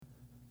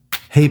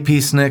Hey,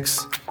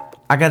 Peaceniks.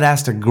 I got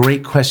asked a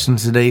great question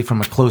today from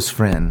a close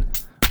friend.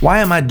 Why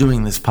am I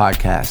doing this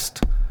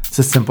podcast? It's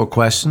a simple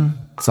question.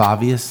 It's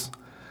obvious.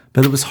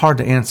 But it was hard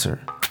to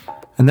answer.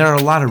 And there are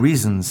a lot of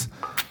reasons.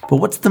 But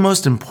what's the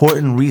most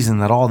important reason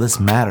that all this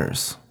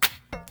matters?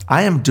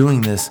 I am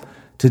doing this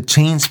to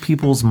change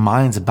people's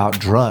minds about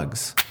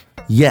drugs.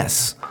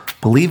 Yes,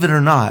 believe it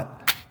or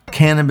not,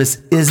 cannabis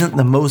isn't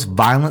the most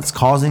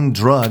violence-causing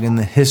drug in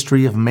the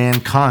history of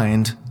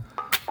mankind,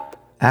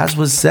 as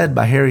was said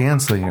by Harry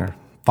Anslinger,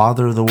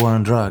 father of the war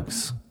on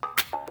drugs.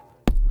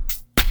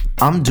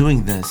 I'm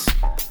doing this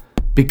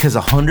because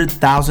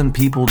 100,000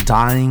 people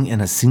dying in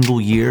a single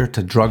year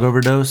to drug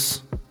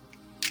overdose,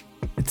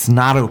 it's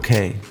not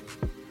okay.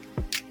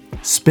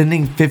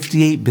 Spending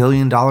 $58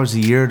 billion a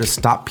year to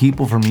stop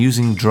people from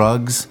using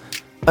drugs,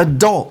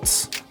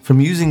 adults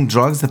from using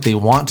drugs that they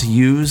want to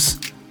use,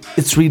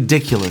 it's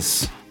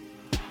ridiculous.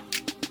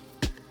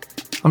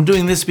 I'm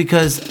doing this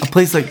because a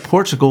place like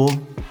Portugal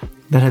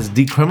that has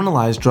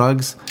decriminalized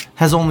drugs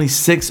has only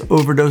 6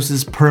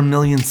 overdoses per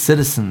million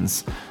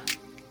citizens,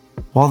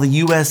 while the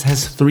US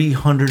has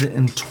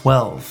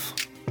 312.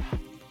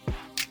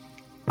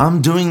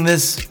 I'm doing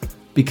this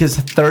because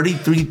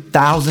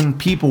 33,000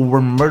 people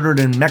were murdered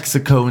in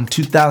Mexico in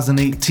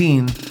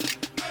 2018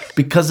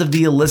 because of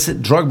the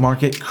illicit drug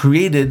market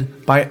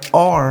created by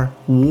our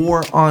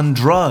war on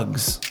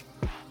drugs.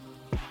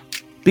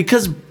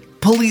 Because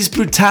police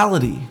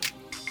brutality.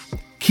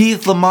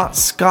 Keith Lamont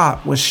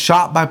Scott was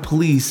shot by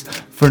police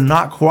for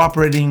not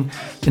cooperating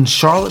in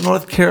Charlotte,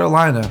 North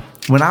Carolina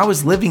when I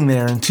was living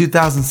there in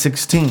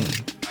 2016.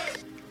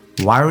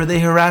 Why were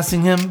they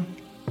harassing him?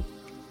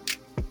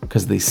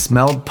 Because they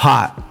smelled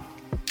pot.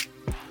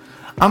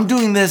 I'm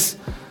doing this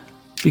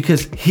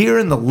because here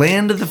in the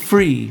land of the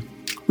free,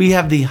 we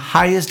have the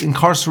highest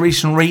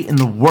incarceration rate in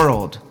the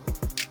world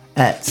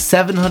at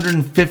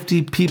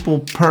 750 people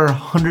per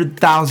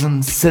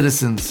 100,000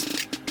 citizens.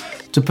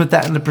 To put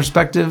that into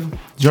perspective,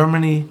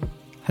 Germany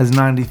has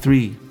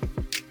 93.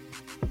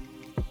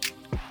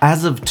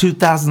 As of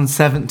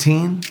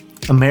 2017,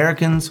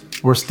 Americans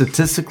were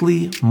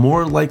statistically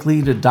more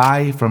likely to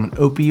die from an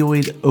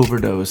opioid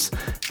overdose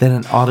than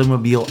an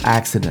automobile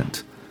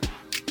accident,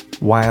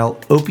 while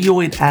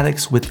opioid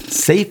addicts with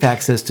safe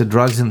access to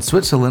drugs in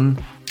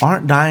Switzerland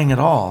aren't dying at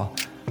all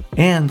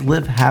and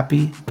live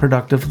happy,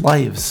 productive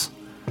lives.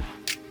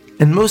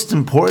 And most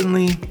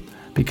importantly,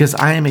 because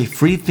I am a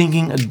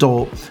free-thinking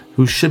adult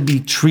who should be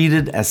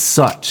treated as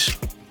such.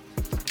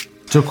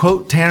 To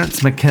quote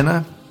Terence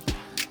McKenna,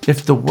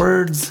 if the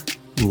words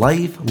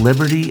life,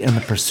 liberty, and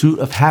the pursuit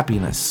of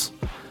happiness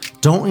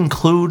don't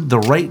include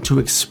the right to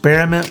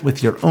experiment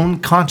with your own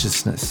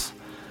consciousness,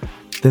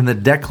 then the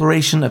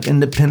Declaration of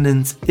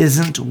Independence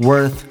isn't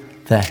worth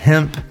the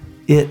hemp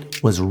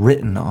it was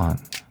written on.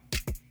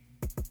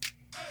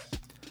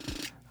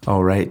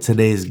 All right,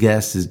 today's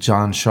guest is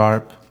John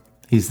Sharp.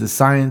 He's the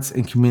Science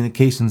and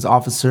Communications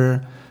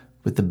Officer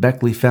with the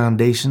Beckley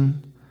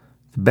Foundation.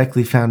 The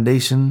Beckley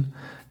Foundation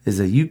is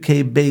a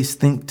UK-based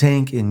think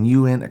tank and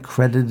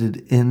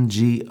UN-accredited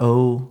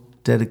NGO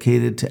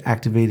dedicated to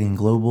activating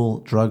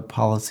global drug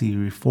policy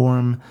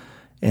reform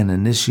and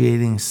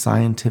initiating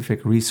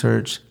scientific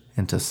research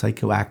into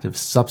psychoactive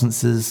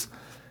substances.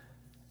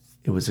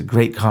 It was a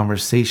great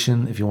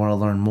conversation. If you want to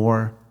learn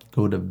more,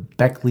 go to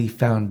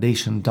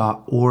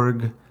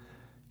beckleyfoundation.org.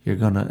 You're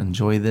going to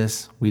enjoy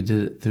this. We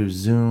did it through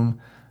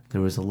Zoom.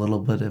 There was a little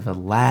bit of a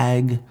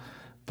lag,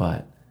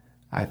 but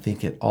I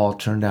think it all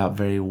turned out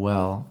very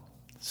well.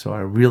 So I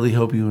really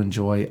hope you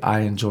enjoy. I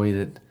enjoyed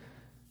it.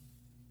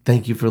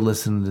 Thank you for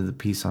listening to the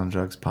Peace on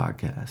Drugs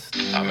podcast.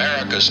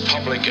 America's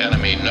public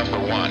enemy number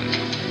one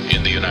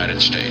in the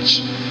United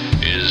States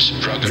is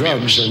drug abuse.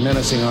 Drugs are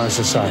menacing our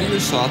society. What are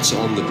your thoughts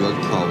on the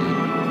drug problem?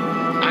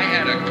 I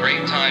had a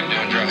great time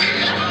doing drugs.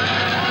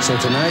 So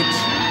tonight,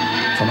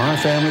 from our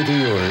family to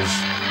yours,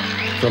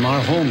 from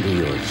our home to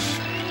yours,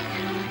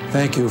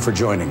 thank you for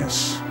joining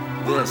us.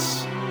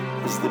 This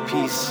is the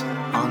Peace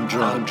on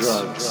Drugs.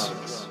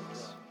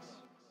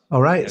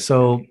 All right,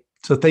 so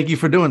thank you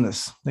for doing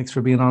this. Thanks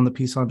for being on the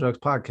Peace on Drugs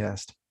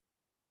podcast.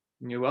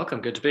 You're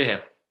welcome. Good to be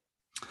here.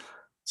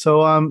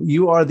 So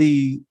you are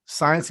the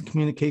Science and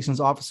Communications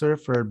Officer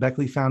for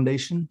Beckley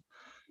Foundation.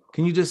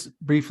 Can you just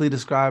briefly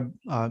describe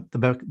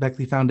the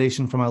Beckley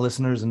Foundation for my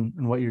listeners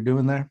and what you're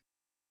doing there?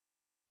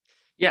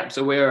 Yeah,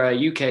 so we're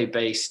a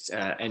UK-based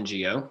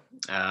NGO,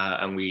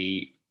 and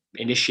we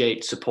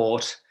initiate,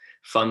 support,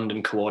 fund,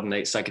 and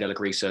coordinate psychedelic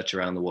research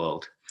around the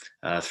world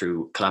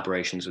through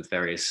collaborations with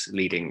various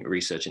leading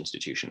research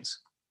institutions.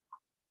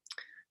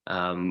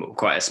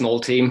 Quite a small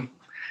team,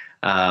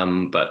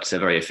 but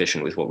very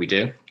efficient with what we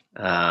do.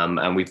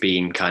 And we've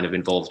been kind of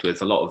involved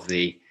with a lot of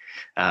the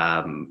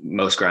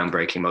most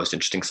groundbreaking, most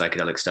interesting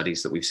psychedelic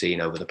studies that we've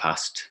seen over the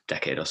past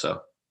decade or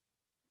so.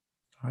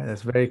 All right,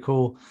 that's very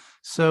cool.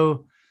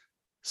 So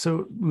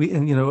we,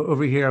 and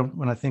over here,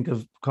 when I think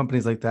of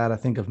companies like that, I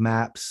think of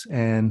MAPS,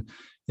 and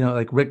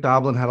like Rick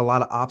Doblin had a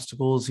lot of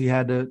obstacles he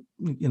had to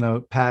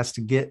pass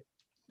to get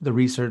the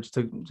research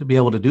to be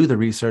able to do the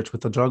research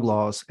with the drug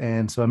laws.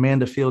 And so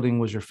Amanda Fielding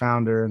was your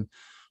founder. And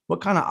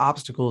what kind of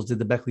obstacles did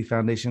the Beckley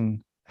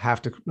Foundation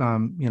have to,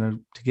 to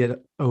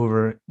get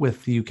over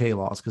with the UK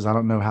laws? Because I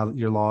don't know how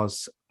your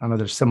laws, I know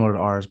they're similar to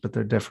ours, but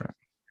they're different.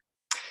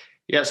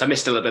 Yes, I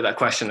missed a little bit of that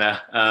question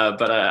there,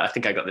 but I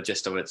think I got the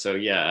gist of it. So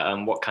yeah,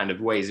 what kind of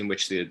ways in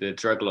which the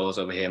drug laws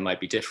over here might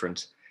be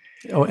different?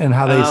 Oh, and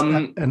how they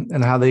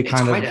and how they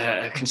kind of. It's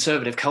quite a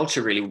conservative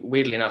culture, really.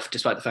 Weirdly enough,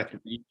 despite the fact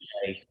that the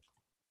UK,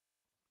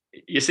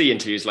 you see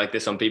interviews like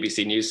this on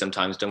BBC News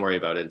sometimes. Don't worry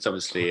about it. It's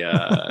obviously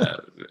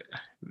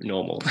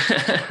normal.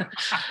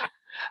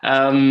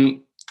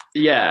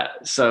 Yeah.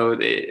 So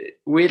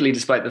weirdly,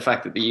 despite the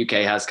fact that the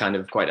UK has kind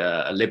of quite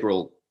a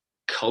liberal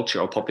culture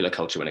or popular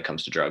culture when it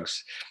comes to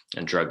drugs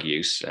and drug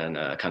use, and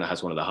kind of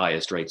has one of the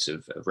highest rates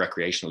of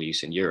recreational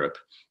use in Europe,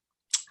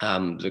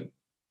 the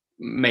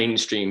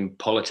mainstream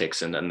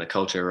politics and the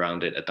culture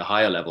around it at the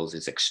higher levels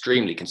is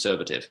extremely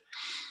conservative.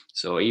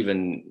 So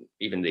even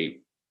the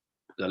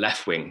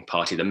left-wing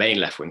party, the main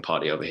left-wing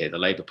party over here, the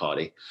Labour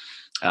Party,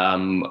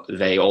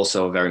 they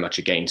also are very much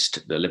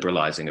against the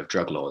liberalizing of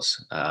drug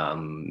laws,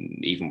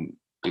 even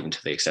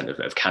to the extent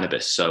of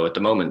cannabis. So at the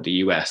moment,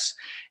 the US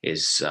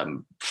is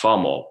far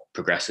more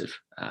progressive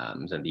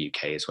than the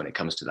UK is when it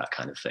comes to that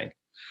kind of thing.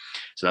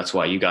 So that's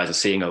why you guys are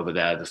seeing over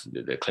there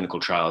the clinical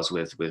trials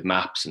with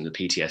MAPS and the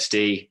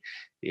PTSD,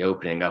 the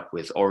opening up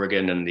with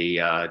Oregon and the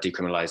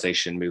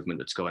decriminalization movement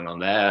that's going on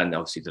there, and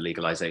obviously the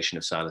legalization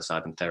of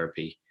psilocybin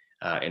therapy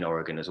in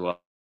Oregon as well.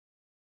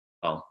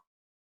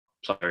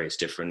 Various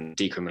different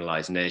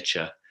decriminalized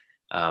nature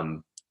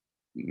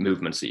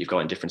movements that you've got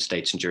in different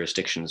states and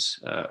jurisdictions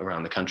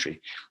around the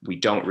country. We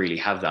don't really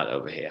have that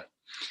over here.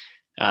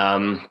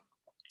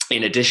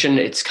 In addition,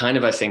 it's kind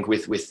of, I think,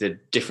 with the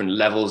different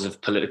levels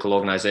of political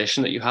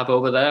organization that you have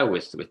over there,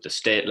 with the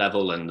state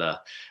level and the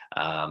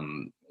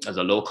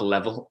local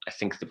level, I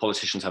think the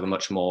politicians have a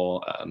much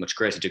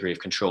greater degree of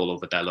control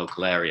over their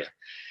local area.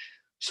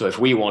 So if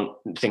we want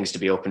things to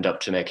be opened up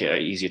to make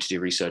it easier to do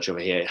research over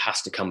here, it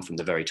has to come from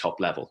the very top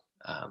level.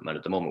 And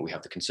at the moment, we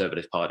have the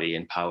Conservative Party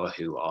in power,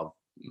 who are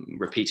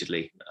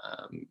repeatedly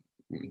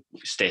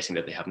stating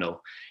that they have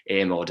no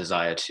aim or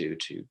desire to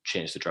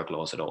change the drug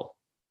laws at all.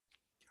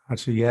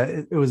 Actually, yeah,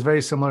 it was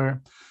very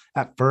similar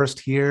at first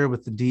here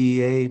with the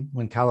DEA.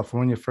 When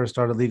California first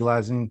started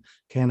legalizing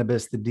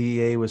cannabis, the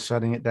DEA was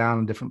shutting it down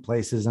in different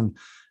places. And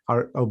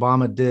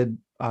Obama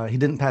he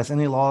didn't pass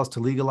any laws to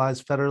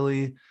legalize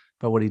federally,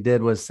 but what he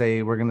did was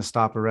say, we're going to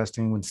stop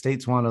arresting. When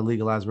states want to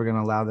legalize, we're going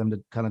to allow them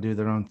to kind of do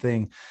their own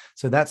thing.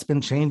 So that's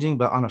been changing.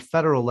 But on a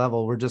federal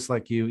level, we're just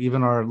like you.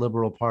 Even our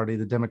liberal party,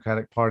 the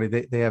Democratic Party,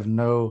 they have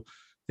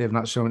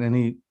not shown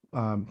any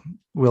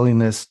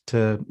willingness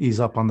to ease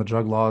up on the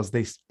drug laws.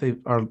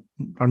 Our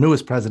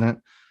newest president,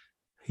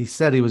 he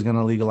said he was going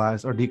to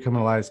legalize or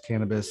decriminalize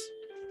cannabis,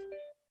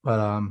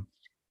 but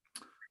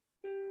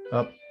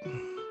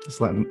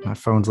my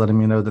phone's letting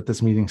me know that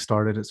this meeting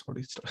started. It's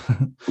already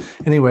started.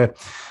 Anyway,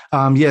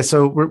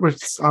 so we're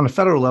on a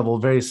federal level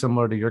very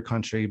similar to your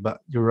country,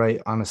 but you're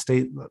right, on a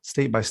state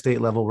by state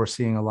level, we're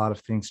seeing a lot of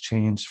things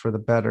change for the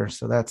better.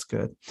 So that's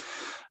good.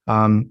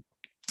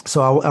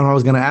 So I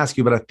was going to ask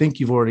you, but I think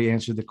you've already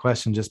answered the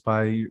question just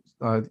by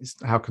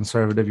how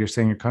conservative you're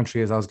saying your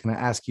country is. I was going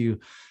to ask you,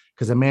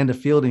 because Amanda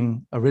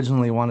Fielding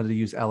originally wanted to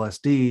use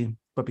LSD,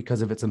 but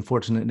because of its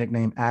unfortunate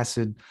nickname,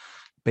 acid,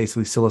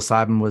 basically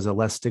psilocybin was a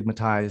less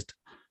stigmatized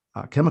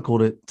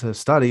chemical to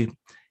study.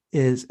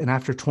 And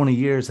after 20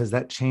 years, has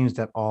that changed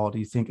at all? Do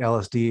you think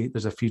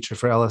there's a future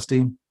for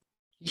LSD?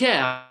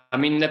 Yeah, I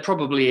mean, there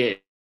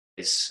probably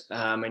is.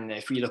 And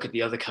if we look at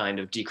the other kind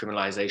of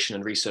decriminalization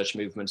and research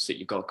movements that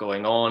you've got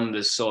going on,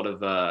 there's sort of,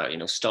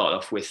 start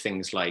off with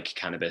things like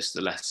cannabis,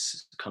 the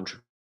less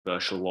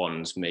controversial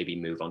ones, maybe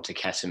move on to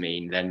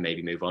ketamine, then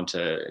maybe move on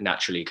to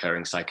naturally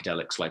occurring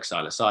psychedelics like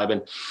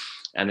psilocybin.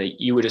 And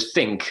you would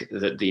think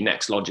that the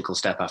next logical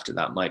step after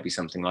that might be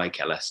something like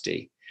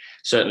LSD.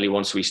 Certainly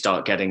once we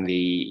start getting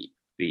the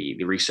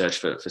research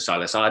for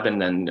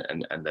psilocybin and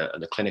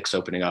the clinics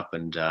opening up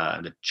and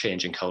the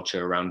changing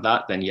culture around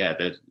that, then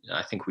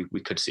I think we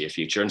could see a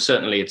future. And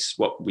certainly it's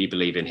what we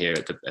believe in here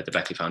at the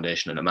Beckley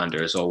Foundation. And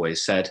Amanda has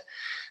always said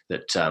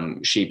that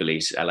she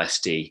believes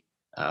LSD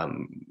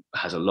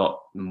has a lot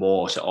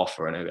more to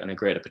offer and a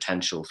greater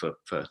potential for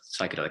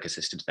psychedelic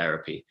assisted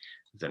therapy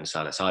than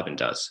psilocybin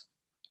does.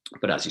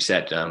 But as you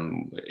said,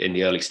 in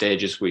the early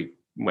stages, we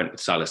went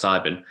with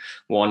psilocybin.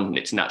 One,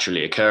 it's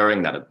naturally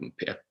occurring, that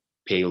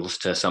appeals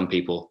to some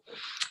people,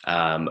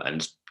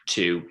 and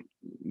two,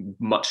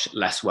 much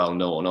less well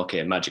known.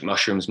 Okay, magic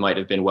mushrooms might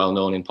have been well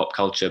known in pop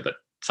culture, but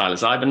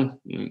psilocybin,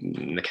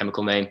 the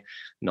chemical name,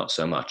 not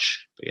so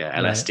much. But yeah,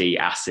 LSD,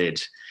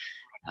 acid,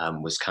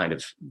 was kind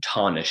of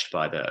tarnished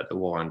by the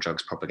war on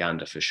drugs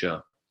propaganda for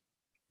sure.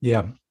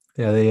 Yeah.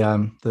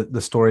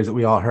 The stories that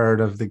we all heard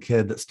of the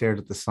kid that stared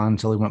at the sun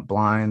until he went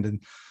blind, and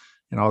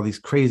all these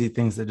crazy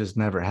things that just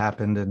never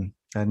happened,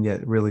 and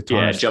yet really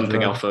tarnished.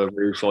 Jumping off a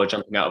roof or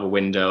jumping out of a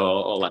window,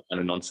 or all that kind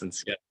of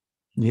nonsense.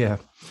 Yeah.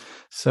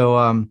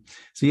 So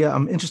yeah,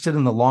 I'm interested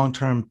in the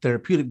long-term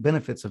therapeutic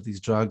benefits of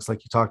these drugs,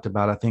 like you talked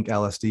about. I think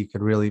LSD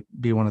could really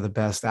be one of the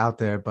best out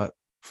there, but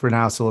for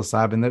now,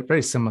 psilocybin, they're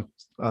very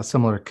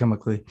similar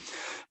chemically.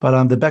 But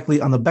on the Beckley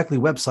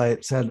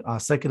website said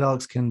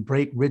psychedelics can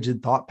break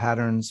rigid thought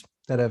patterns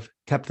that have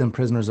kept them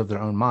prisoners of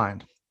their own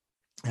mind.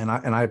 And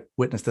I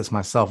witnessed this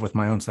myself with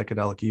my own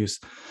psychedelic use.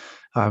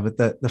 But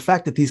the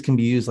fact that these can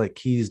be used like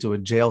keys to a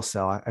jail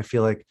cell, I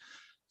feel like,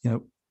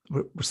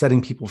 we're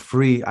setting people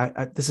free.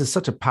 This is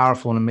such a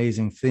powerful and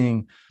amazing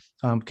thing.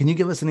 Can you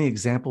give us any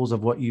examples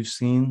of what you've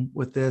seen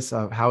with this,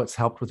 of how it's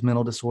helped with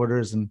mental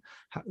disorders, and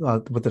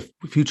what the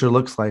future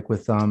looks like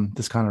with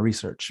this kind of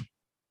research?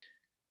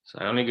 So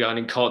I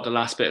only caught the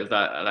last bit of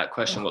that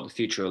question. What the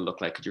future will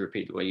look like? Could you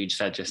repeat what you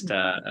said? Just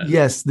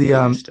yes,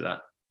 to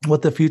that.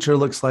 What the future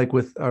looks like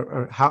with,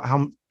 or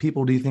how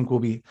people do you think will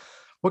be,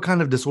 what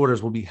kind of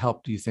disorders will be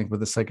helped, do you think, with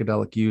the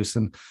psychedelic use?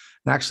 And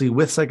actually,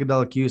 with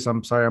psychedelic use,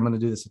 I'm sorry, I'm going to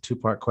do this a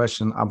two-part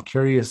question. I'm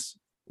curious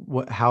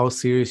how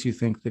serious you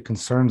think the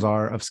concerns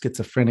are of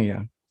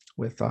schizophrenia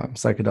with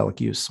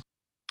psychedelic use.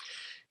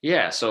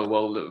 Yeah, so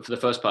for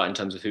the first part, in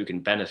terms of who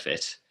can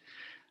benefit,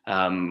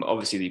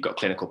 obviously you've got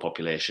clinical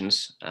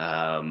populations,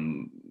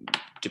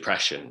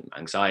 depression,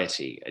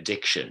 anxiety,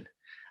 addiction,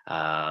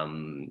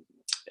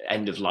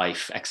 end of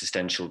life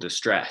existential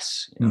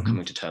distress,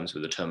 coming to terms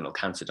with a terminal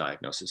cancer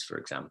diagnosis, for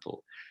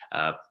example,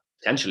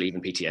 potentially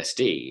even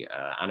PTSD,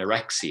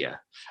 anorexia,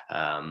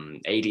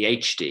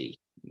 ADHD.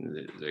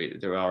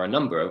 There are a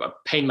number of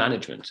pain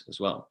management as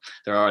well.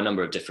 There are a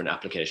number of different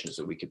applications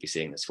that we could be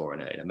seeing this for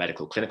in a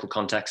medical clinical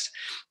context.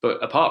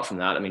 But apart from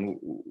that, I mean,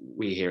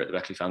 we here at the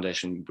Beckley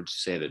Foundation would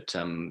say that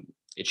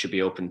it should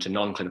be open to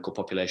non-clinical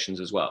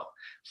populations as well,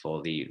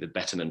 for the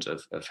betterment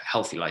of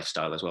healthy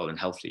lifestyle as well, and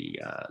healthy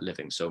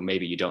living. So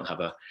maybe you don't have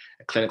a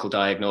clinical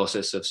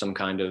diagnosis of some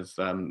kind of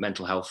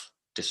mental health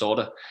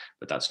disorder,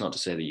 but that's not to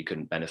say that you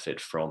couldn't benefit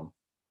from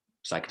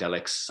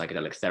psychedelics,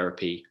 psychedelic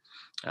therapy,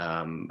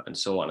 and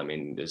so on. I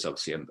mean, there's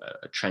obviously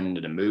a trend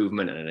and a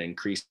movement and an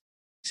increasing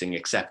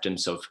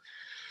acceptance of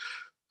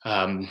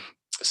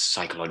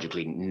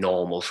psychologically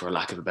normal, for a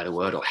lack of a better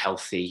word, or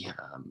healthy,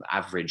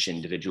 average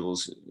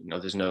individuals.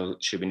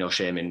 Should be no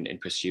shame in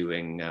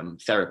pursuing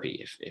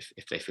therapy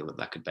if they feel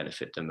that could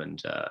benefit them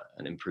and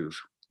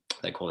improve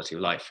their quality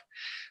of life.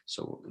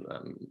 So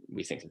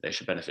we think that they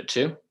should benefit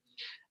too.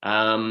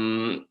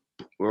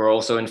 We're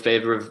also in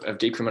favor of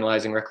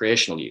decriminalizing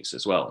recreational use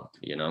as well.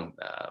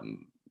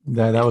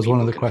 That was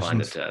one of the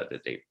questions.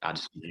 That they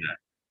add.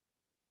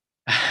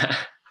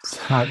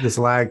 This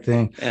lag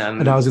thing,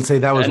 and I was going to say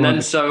that was. And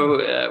then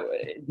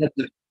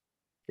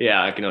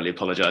I can only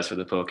apologize for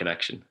the poor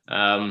connection.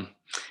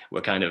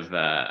 We're kind of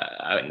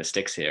out in the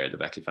sticks here at the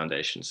Beckley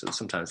Foundation, so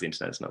sometimes the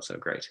internet is not so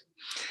great.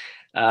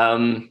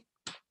 And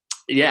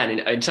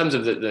in terms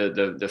of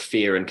the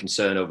fear and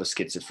concern over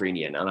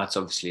schizophrenia, now that's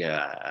obviously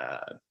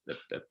a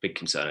big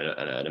concern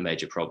and a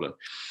major problem.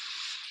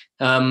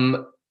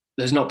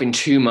 There's not been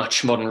too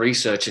much modern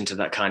research into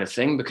that kind of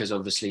thing, because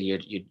obviously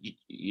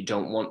you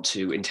don't want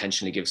to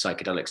intentionally give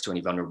psychedelics to any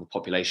vulnerable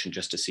population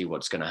just to see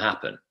what's going to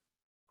happen.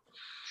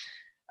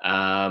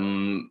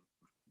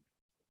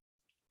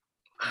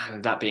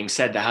 That being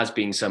said, there has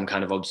been some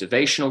kind of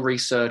observational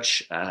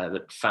research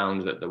that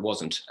found that there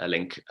wasn't a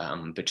link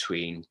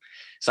between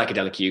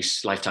psychedelic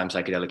use, lifetime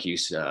psychedelic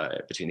use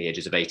between the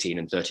ages of 18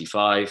 and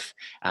 35,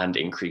 and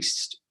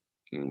increased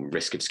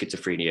risk of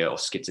schizophrenia or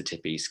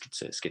schizotypy,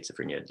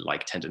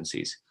 schizophrenia-like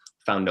tendencies.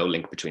 Found no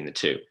link between the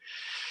two.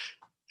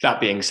 That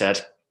being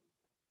said,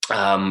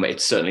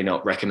 it's certainly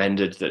not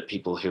recommended that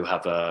people who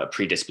have a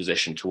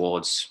predisposition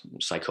towards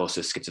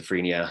psychosis,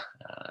 schizophrenia,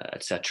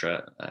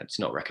 etc., it's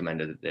not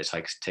recommended that they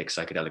take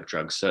psychedelic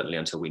drugs, certainly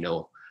until we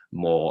know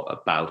more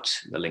about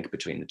the link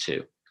between the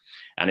two.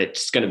 And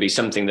it's going to be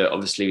something that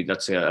obviously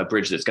that's a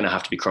bridge that's going to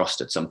have to be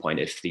crossed at some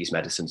point if these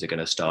medicines are going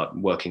to start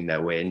working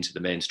their way into the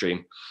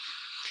mainstream.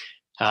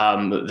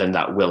 Then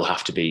that will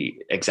have to be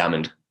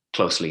examined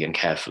closely and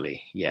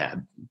carefully. Yeah,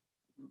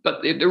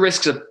 but the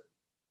risks are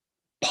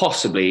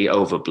possibly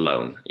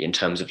overblown in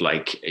terms of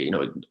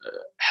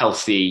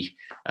healthy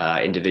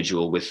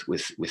individual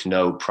with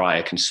no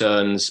prior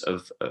concerns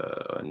of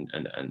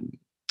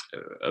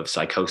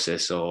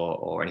psychosis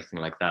or anything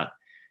like that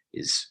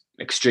is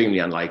extremely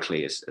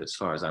unlikely, as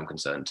far as I'm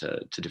concerned,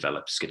 to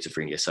develop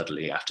schizophrenia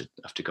suddenly after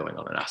going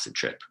on an acid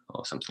trip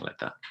or something like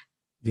that.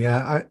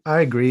 Yeah,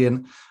 I agree.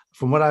 And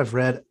from what I've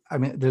read, I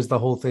mean, there's the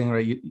whole thing,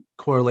 right?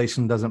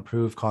 Correlation doesn't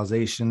prove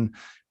causation.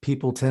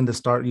 People tend to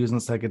start using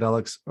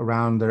psychedelics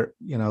around their,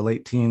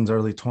 late teens,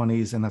 early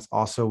 20s. And that's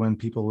also when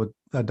people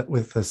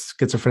with a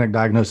schizophrenic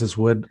diagnosis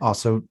would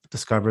also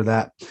discover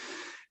that.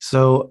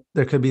 So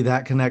there could be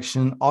that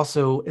connection.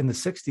 Also in the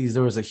 60s,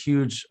 there was a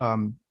huge, a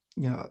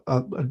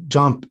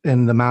jump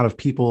in the amount of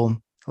people,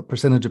 a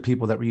percentage of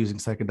people that were using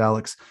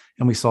psychedelics,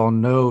 and we saw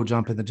no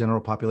jump in the general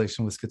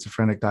population with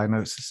schizophrenic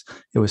diagnosis.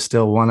 It was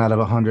still 1 out of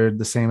 100,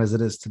 the same as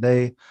it is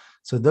today.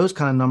 So those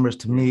kind of numbers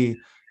to me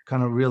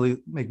kind of really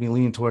make me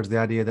lean towards the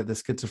idea that the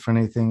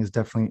schizophrenia thing is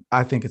definitely,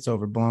 I think it's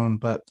overblown,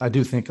 but I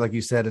do think, like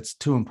you said, it's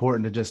too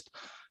important to just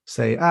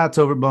say, it's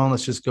overblown,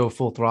 let's just go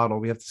full throttle.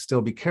 We have to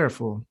still be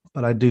careful.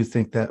 But I do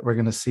think that we're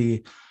going to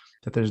see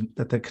that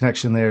the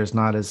connection there is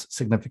not as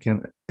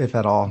significant, if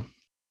at all.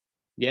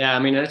 Yeah, I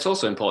mean, and it's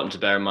also important to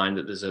bear in mind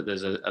that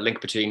there's a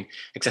link between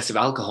excessive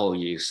alcohol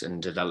use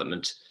and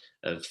development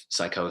of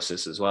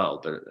psychosis as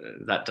well, but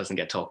that doesn't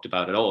get talked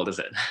about at all, does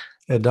it?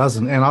 It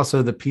doesn't. And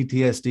also the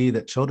PTSD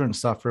that children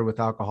suffer with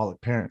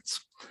alcoholic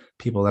parents.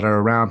 People that are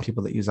around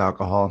people that use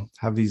alcohol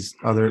have these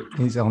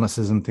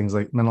illnesses and things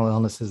like mental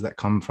illnesses that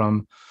come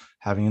from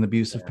having an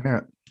abusive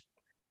parent.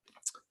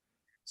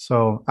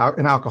 So,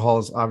 and alcohol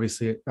is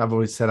obviously, I've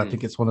always said, I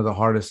think it's one of the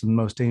hardest and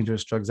most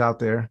dangerous drugs out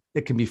there.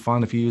 It can be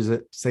fun if you use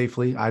it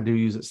safely. I do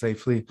use it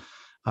safely,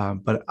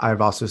 but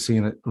I've also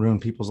seen it ruin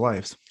people's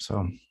lives.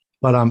 So,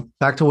 but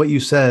back to what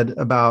you said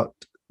about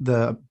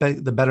the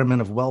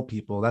betterment of well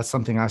people. That's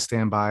something I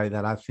stand by,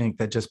 that I think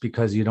that just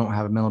because you don't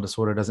have a mental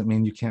disorder doesn't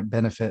mean you can't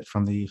benefit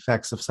from the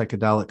effects of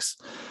psychedelics.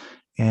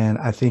 And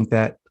I think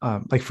that,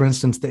 like for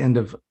instance, the end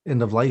of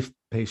life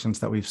patients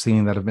that we've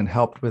seen that have been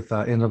helped with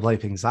end of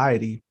life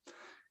anxiety,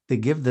 they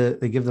give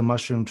the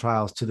mushroom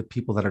trials to the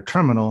people that are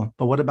terminal.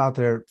 But what about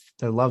their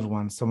loved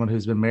ones? Someone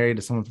who's been married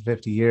to someone for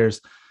 50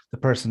 years, the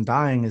person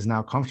dying is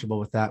now comfortable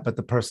with that, but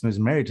the person who's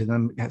married to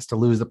them has to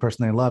lose the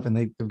person they love, and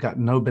they've got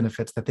no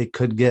benefits that they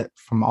could get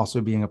from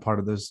also being a part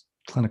of those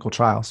clinical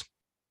trials.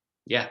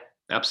 Yeah,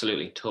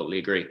 absolutely. Totally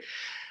agree.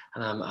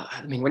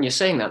 I mean, when you're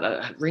saying that,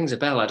 that rings a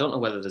bell. I don't know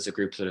whether there's a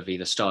group that have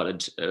either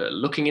started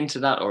looking into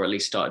that or at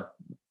least started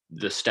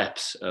the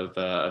steps of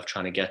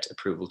trying to get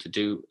approval to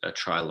do a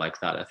trial like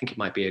that. I think it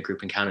might be a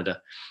group in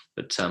Canada,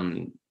 but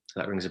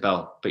that rings a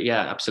bell. But yeah,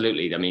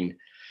 absolutely. I mean,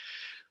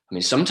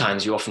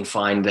 sometimes you often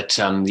find that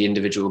the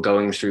individual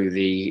going through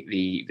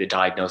the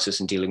diagnosis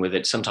and dealing with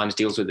it sometimes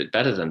deals with it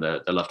better than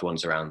the loved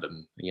ones around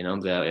them. You know,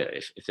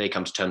 if they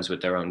come to terms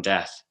with their own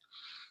death,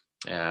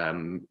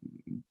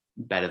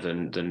 better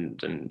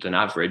than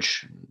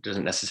average,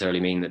 doesn't necessarily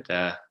mean that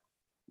their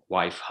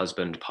wife,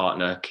 husband,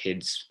 partner,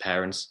 kids,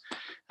 parents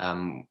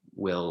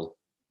will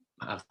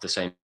have the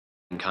same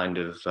kind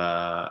of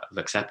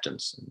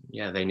acceptance.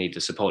 Yeah, they need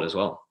the support as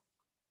well.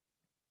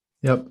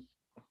 Yep.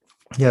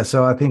 Yeah,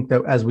 so I think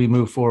that as we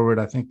move forward,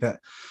 I think that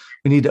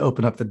we need to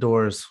open up the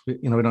doors. We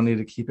don't need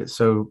to keep it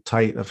so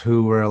tight of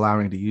who we're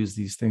allowing to use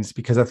these things,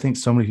 because I think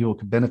so many people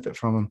could benefit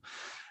from them.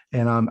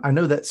 And I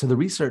know that, so the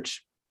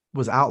research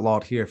was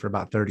outlawed here for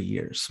about 30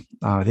 years.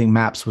 I think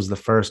MAPS was the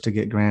first to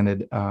get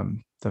granted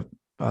the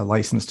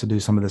license to do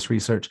some of this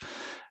research.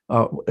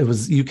 It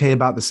was UK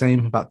about the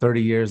same, about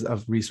 30 years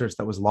of research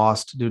that was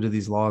lost due to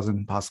these laws,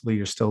 and possibly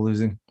you're still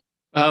losing.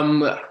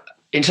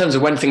 In terms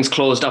of when things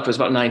closed up, it was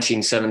about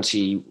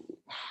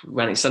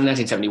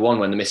 1971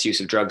 when the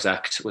Misuse of Drugs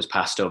Act was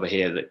passed over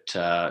here,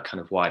 that kind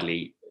of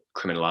widely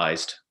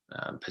criminalized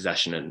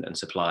possession and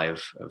supply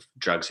of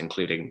drugs,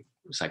 including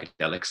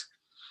psychedelics.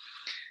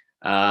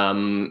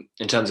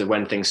 In terms of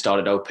when things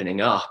started opening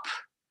up,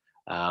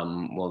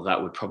 well,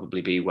 that would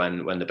probably be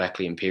when the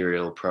Beckley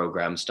Imperial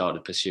program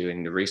started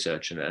pursuing the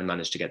research and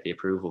managed to get the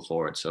approval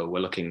for it. So we're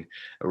looking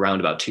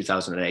around about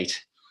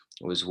 2008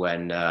 was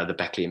when the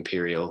Beckley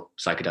Imperial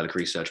Psychedelic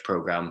Research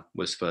Program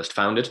was first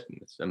founded,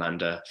 with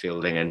Amanda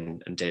Fielding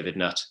and David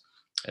Nutt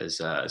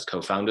as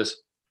co-founders.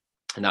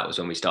 And that was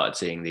when we started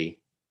seeing the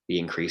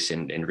increase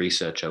in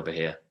research over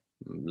here,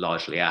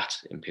 largely at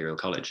Imperial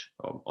College,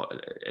 or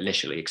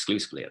initially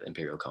exclusively at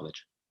Imperial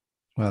College.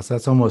 Well, so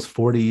that's almost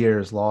 40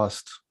 years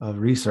lost of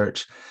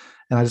research.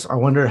 And I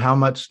wonder how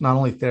much, not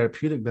only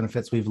therapeutic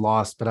benefits we've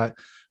lost, but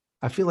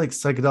I feel like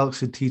psychedelics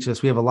could teach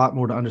us. We have a lot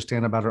more to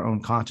understand about our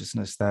own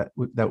consciousness that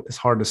is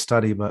hard to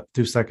study, but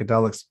through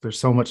psychedelics, there's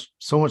so much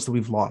that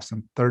we've lost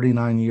in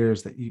 39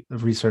 years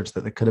of research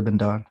that could have been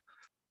done.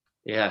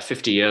 Yeah,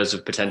 50 years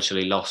of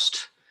potentially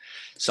lost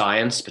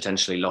science,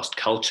 potentially lost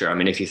culture. I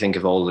mean, if you think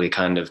of all the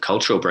kind of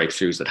cultural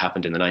breakthroughs that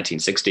happened in the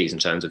 1960s in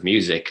terms of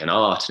music and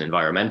art and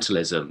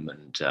environmentalism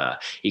and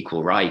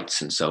equal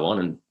rights and so on,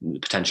 and the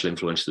potential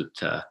influence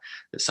that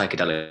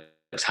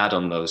psychedelics had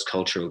on those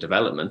cultural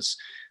developments,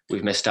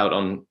 we've missed out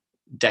on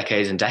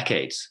decades and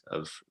decades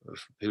of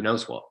who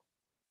knows what.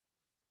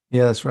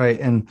 Yeah, that's right.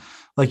 And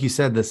like you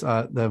said,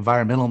 the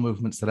environmental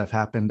movements that have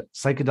happened,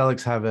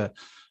 psychedelics have a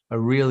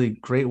really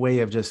great way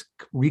of just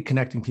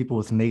reconnecting people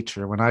with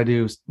nature. When I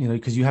do,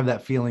 because you have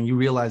that feeling, you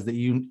realize that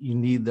you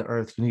need the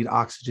earth, you need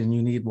oxygen,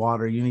 you need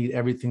water, you need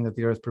everything that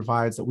the earth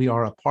provides, that we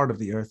are a part of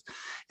the earth.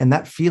 And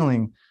that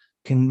feeling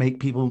can make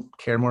people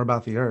care more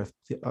about the earth.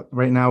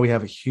 Right now, we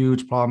have a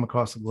huge problem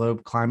across the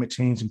globe, climate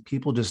change, and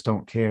people just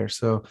don't care.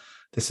 So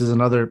this is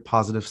another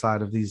positive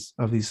side of these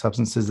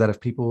substances, that if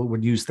people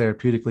would use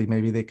therapeutically,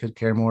 maybe they could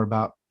care more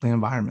about the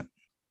environment.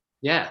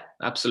 Yeah,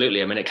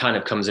 absolutely. I mean, it kind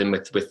of comes in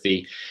with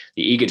the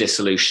ego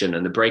dissolution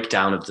and the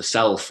breakdown of the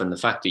self, and the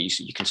fact that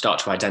you can start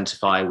to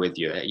identify with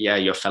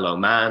your fellow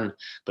man,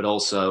 but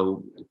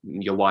also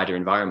your wider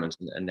environment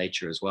and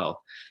nature as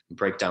well, and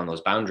break down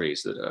those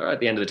boundaries that are, at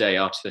the end of the day,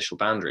 artificial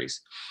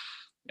boundaries.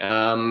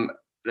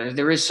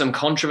 There is some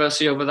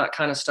controversy over that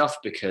kind of stuff,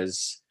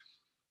 because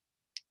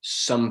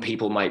some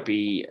people might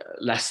be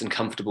less than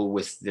comfortable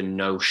with the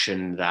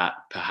notion that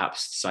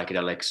perhaps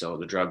psychedelics or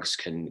the drugs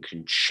can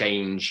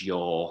change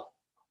your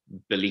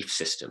belief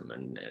system.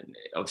 And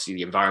obviously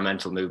the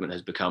environmental movement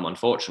has become,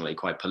 unfortunately,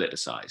 quite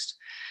politicized,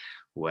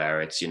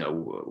 where it's,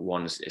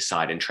 one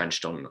side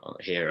entrenched on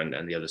here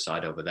and the other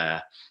side over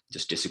there,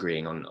 just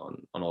disagreeing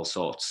on all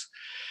sorts.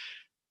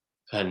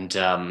 And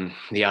the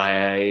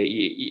IA,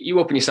 you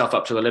open yourself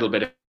up to a little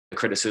bit of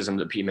criticism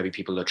that maybe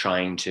people are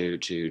trying to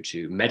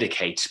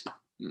medicate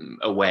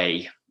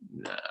away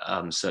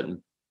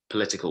certain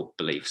political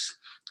beliefs.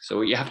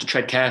 So you have to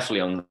tread carefully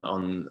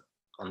on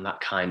that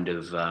kind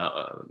of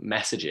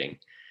messaging.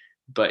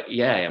 But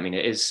yeah, I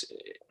mean,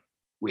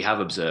 we have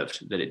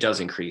observed that it does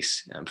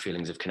increase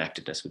feelings of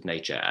connectedness with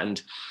nature.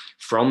 And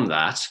from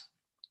that,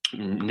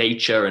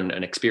 nature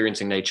and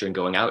experiencing nature and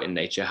going out in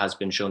nature has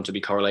been shown to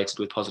be correlated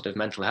with positive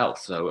mental health.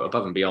 So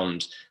above and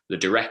beyond the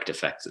direct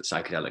effects that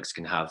psychedelics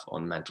can have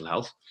on mental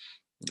health,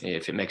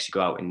 if it makes you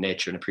go out in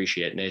nature and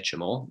appreciate nature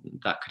more,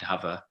 that could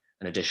have an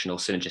additional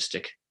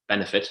synergistic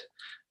benefit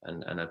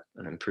and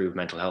improve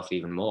mental health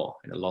even more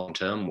in a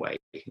long-term way,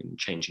 in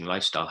changing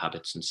lifestyle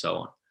habits and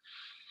so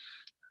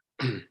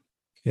on.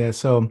 Yeah,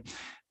 so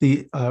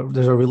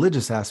there's a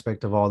religious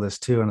aspect of all this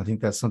too, and I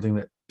think that's something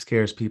that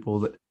scares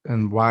people.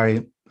 And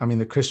why? I mean,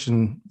 the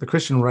Christian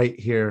right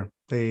here,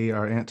 they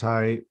are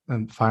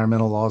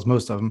anti-environmental laws,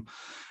 most of them.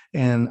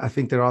 And I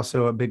think they're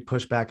also a big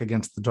pushback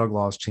against the drug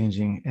laws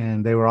changing.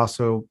 And they were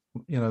also,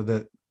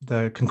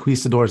 the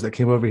conquistadors that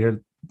came over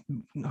here,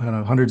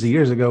 hundreds of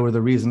years ago, were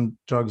the reason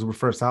drugs were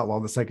first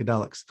outlawed, the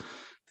psychedelics.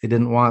 They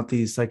didn't want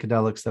these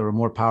psychedelics that were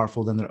more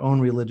powerful than their own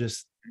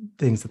religious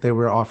things that they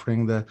were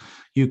offering, the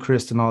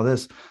Eucharist and all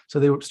this. So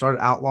they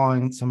started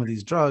outlawing some of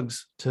these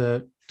drugs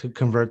to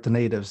convert the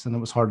natives, and it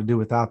was hard to do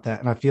without that.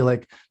 And I feel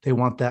like they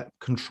want that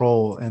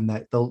control, and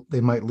that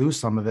they might lose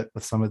some of it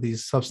with some of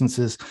these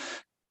substances.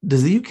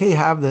 Does the UK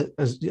have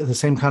the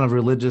same kind of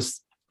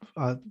religious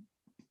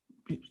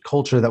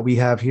culture that we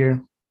have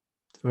here?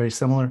 Very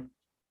similar.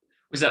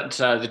 Was that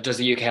does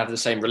the UK have the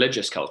same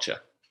religious culture?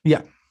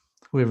 Yeah,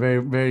 we have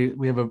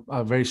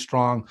a very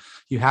strong.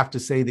 You have to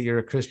say that you're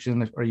a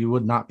Christian, or you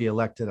would not be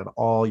elected at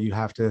all. You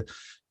have to,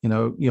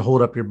 you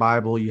hold up your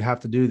Bible. You have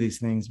to do these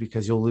things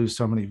because you'll lose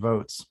so many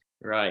votes.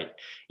 Right.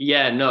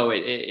 Yeah. No,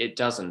 it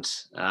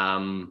doesn't.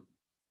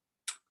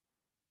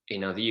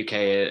 The UK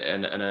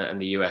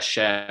and the US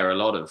share a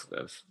lot of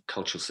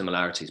cultural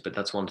similarities, but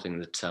that's one thing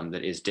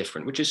that is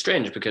different, which is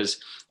strange because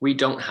we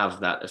don't have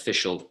that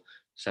official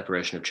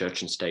separation of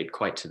church and state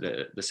quite to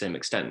the same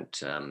extent.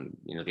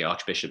 The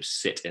archbishops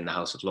sit in the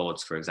House of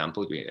Lords, for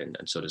example, and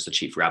so does the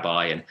chief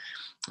rabbi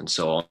and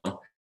so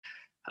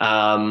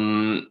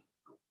on.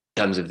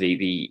 In terms of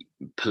the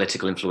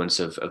political influence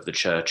of the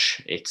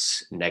church,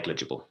 it's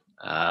negligible.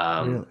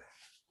 Really?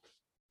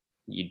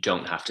 You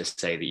don't have to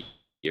say that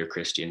you're a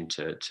Christian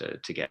to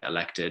get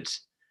elected.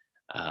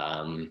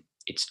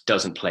 It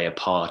doesn't play a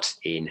part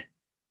in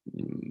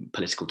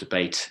political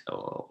debate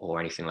or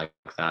anything like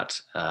that.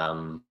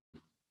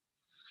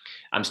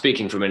 I'm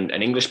speaking from an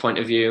English point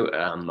of view.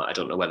 I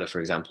don't know whether, for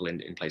example,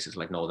 in places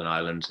like Northern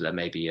Ireland, there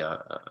may be a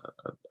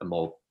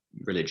more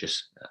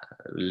religious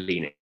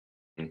leaning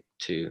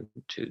to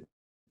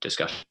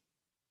discussion,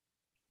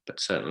 but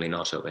certainly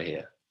not over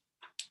here.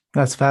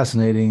 That's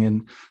fascinating.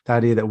 And the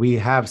idea that we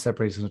have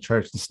separation of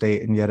church and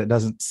state, and yet it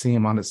doesn't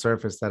seem on its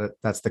surface that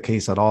that's the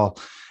case at all.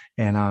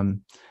 And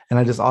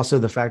I just also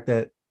the fact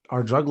that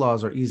our drug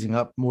laws are easing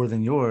up more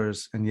than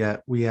yours, and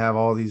yet we have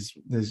all these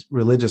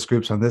religious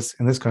groups in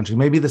this country.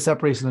 Maybe the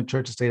separation of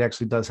church and state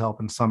actually does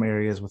help in some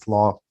areas with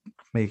law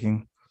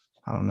making.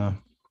 I don't know.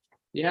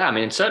 Yeah, I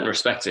mean, in certain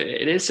respects,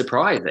 it is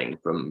surprising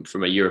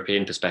from a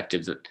European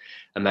perspective that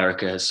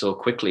America has so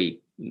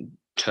quickly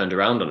turned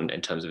around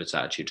in terms of its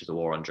attitude to the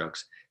war on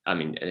drugs. I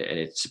mean,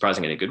 it's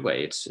surprising in a good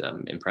way. It's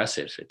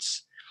impressive.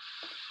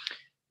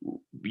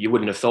 You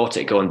wouldn't have thought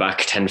it going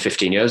back 10,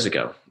 15 years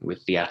ago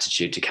with the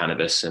attitude to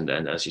cannabis and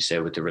as you say,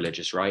 with the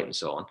religious right and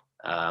so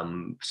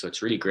on. So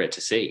it's really great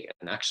to see.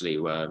 And actually,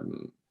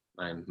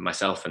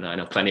 myself and I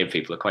know plenty of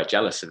people are quite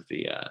jealous of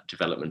the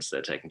developments that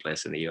are taking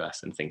place in the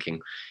US and thinking,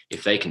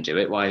 if they can do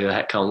it, why the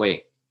heck can't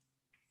we?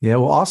 Yeah,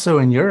 well, also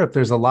in Europe,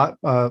 there's a lot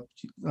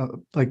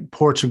like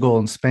Portugal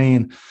and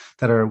Spain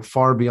that are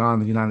far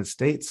beyond the United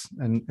States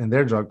and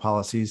their drug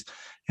policies,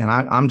 and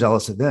I'm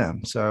jealous of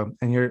them. So,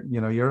 and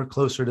you're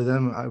closer to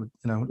them,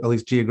 at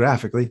least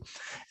geographically.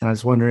 And I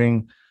was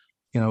wondering,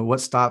 what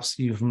stops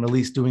you from at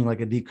least doing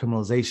like a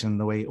decriminalization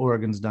the way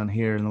Oregon's done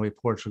here and the way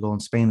Portugal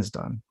and Spain has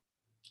done?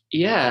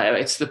 Yeah,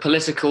 it's the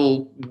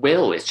political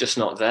will. It's just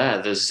not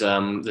there.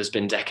 There's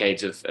been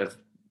decades of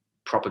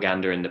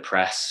propaganda in the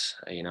press,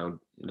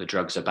 the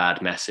drugs are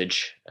bad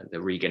message, the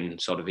Reagan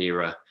sort of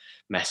era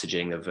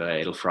messaging of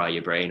it'll fry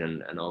your brain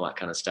and all that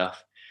kind of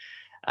stuff.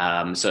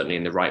 Certainly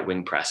in the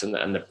right-wing press, and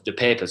the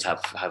papers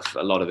have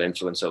a lot of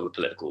influence over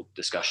political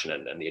discussion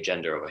and the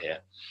agenda over here.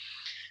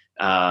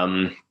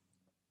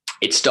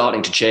 It's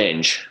starting to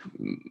change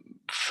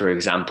For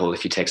example,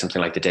 if you take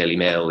something like the Daily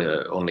Mail,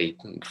 only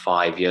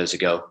 5 years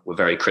ago, were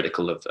very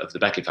critical of the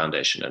Beckley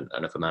Foundation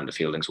and of Amanda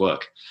Fielding's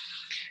work.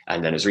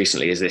 And then as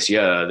recently as this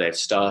year, they've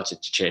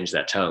started to change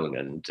their tone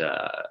and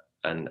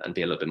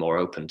be a little bit more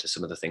open to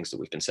some of the things that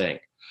we've been saying.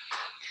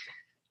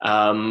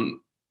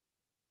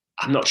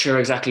 I'm not sure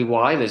exactly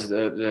why.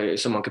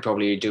 Someone could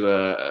probably do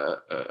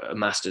a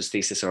master's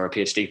thesis or a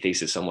PhD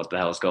thesis on what the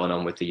hell's going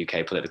on with the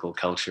UK political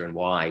culture and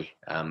why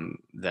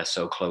they're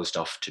so closed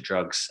off to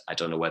drugs. I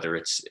don't know whether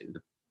it's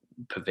the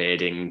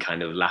pervading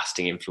kind of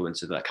lasting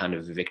influence of that kind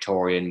of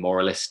Victorian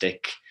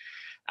moralistic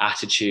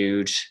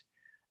attitude,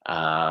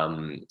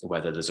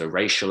 whether there's a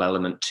racial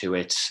element to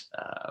it,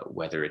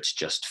 whether it's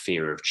just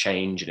fear of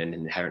change and an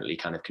inherently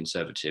kind of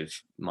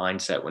conservative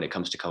mindset when it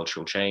comes to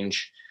cultural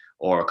change,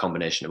 or a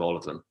combination of all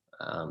of them.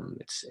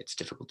 It's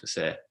difficult to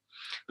say,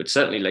 but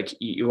certainly, like,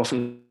 you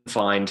often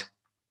find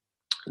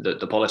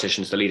that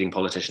the leading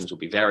politicians will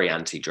be very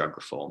anti-drug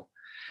reform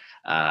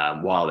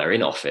while they're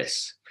in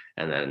office,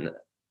 and then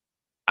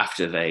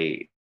after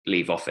they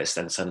leave office,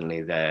 then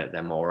suddenly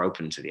they're more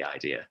open to the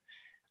idea.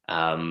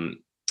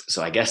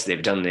 So I guess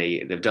they've done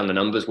the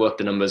numbers, worked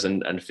the numbers,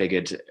 and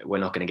figured we're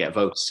not going to get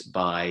votes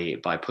by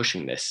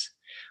pushing this.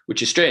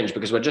 Which is strange,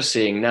 because we're just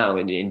seeing now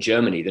in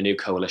Germany, the new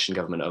coalition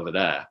government over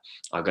there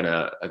are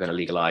gonna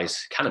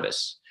legalize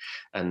cannabis,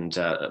 and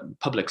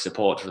public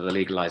support for the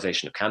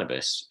legalization of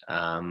cannabis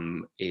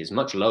is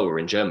much lower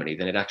in Germany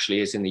than it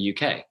actually is in the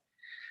UK.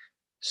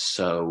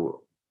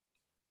 So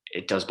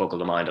it does boggle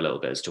the mind a little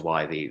bit as to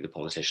why the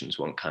politicians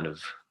won't kind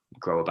of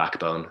grow a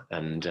backbone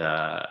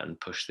and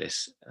push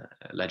this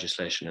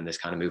legislation and this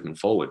kind of movement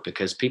forward,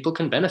 because people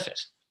can benefit.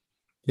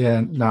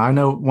 Yeah, no, I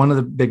know one of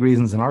the big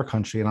reasons in our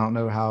country, and I don't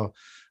know how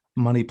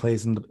money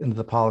plays into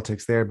the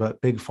politics there, but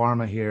big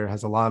pharma here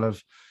has a lot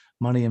of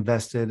money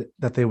invested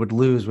that they would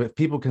lose. If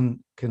people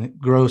can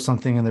grow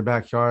something in their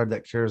backyard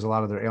that cures a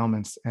lot of their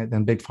ailments, and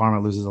then big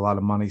pharma loses a lot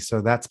of money.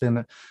 So that's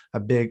been a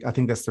big, I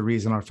think that's the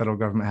reason our federal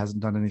government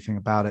hasn't done anything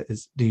about it.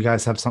 Do you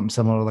guys have something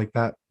similar like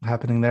that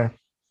happening there?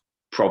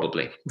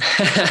 Probably.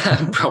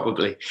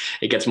 Probably.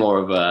 It gets more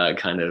of a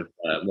kind of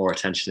more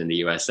attention in the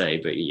USA,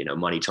 but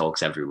money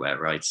talks everywhere,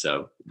 right?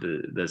 So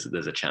there's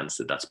a chance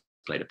that that's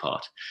played a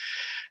part.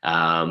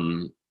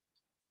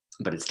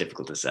 But it's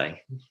difficult to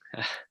say.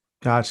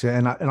 Gotcha.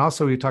 And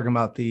also, you're talking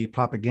about the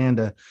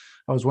propaganda.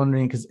 I was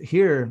wondering, because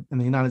here in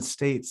the United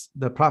States,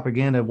 the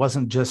propaganda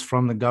wasn't just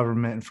from the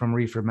government and from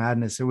Reefer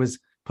Madness. It was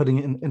putting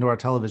it into our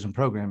television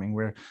programming,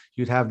 where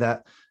you'd have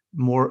that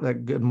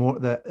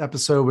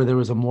episode where there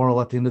was a moral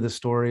at the end of the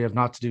story of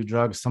not to do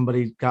drugs.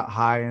 Somebody got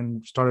high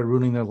and started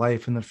ruining their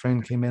life, and the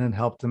friend came in and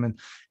helped them. And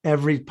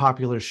every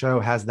popular show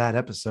has that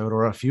episode,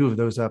 or a few of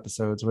those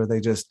episodes, where they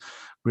just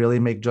really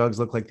make drugs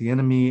look like the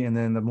enemy. And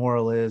then the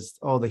moral is,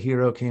 oh, the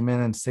hero came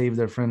in and saved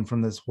their friend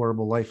from this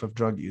horrible life of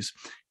drug use.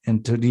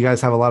 And do you guys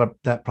have a lot of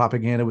that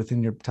propaganda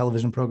within your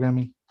television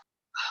programming?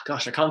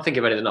 Gosh, I can't think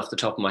of anything off the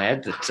top of my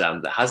head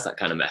that has that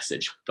kind of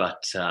message,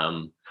 but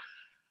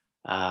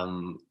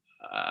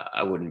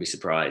I wouldn't be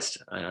surprised.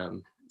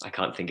 I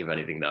can't think of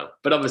anything though.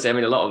 But obviously, I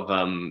mean, a lot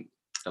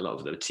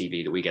of the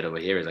TV that we get over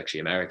here is actually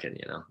American.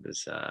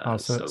 There's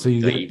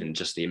even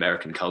just the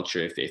American culture.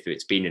 If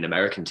it's been in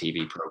American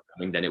TV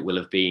programming, then it will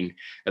have been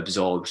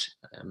absorbed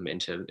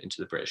into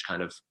the British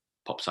kind of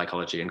pop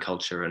psychology and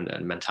culture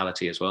and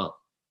mentality as well.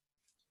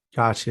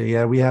 Gotcha.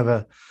 Yeah, we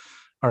have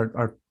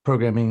our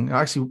programming.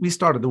 Actually, we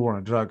started the war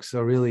on drugs,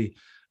 so really,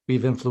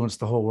 we've influenced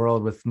the whole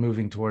world with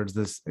moving towards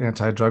this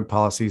anti-drug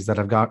policies that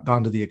have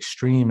gone to the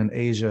extreme in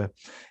Asia.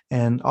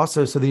 And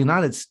also, so the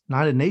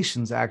United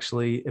Nations,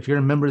 actually, if you're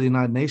a member of the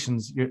United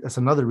Nations, that's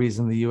another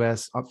reason the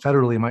US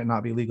federally might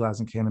not be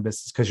legalizing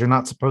cannabis, is because you're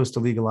not supposed to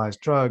legalize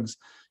drugs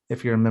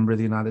if you're a member of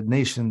the United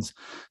Nations.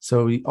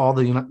 So all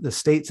the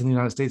states in the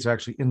United States are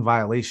actually in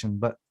violation.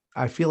 But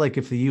I feel like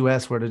if the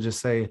US were to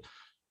just say,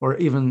 or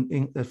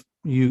even if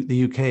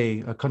the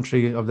UK, a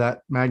country of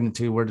that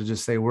magnitude, were to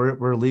just say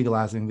we're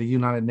legalizing, the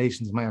United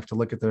Nations might have to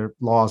look at their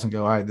laws and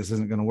go, all right, this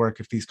isn't going to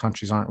work if these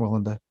countries aren't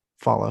willing to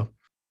follow.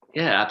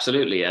 Yeah,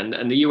 absolutely.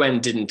 And the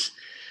UN didn't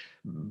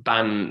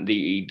ban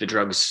the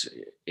drugs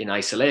in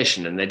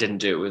isolation, and they didn't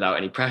do it without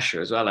any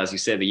pressure as well. As you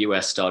say, the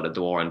US started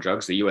the war on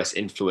drugs. The US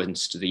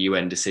influenced the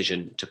UN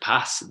decision to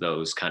pass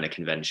those kind of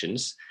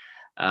conventions.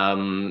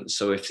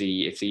 So if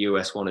the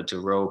US wanted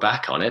to row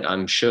back on it,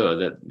 I'm sure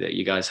that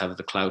you guys have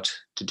the clout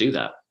to do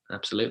that.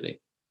 Absolutely.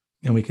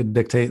 And we could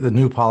dictate the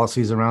new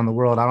policies around the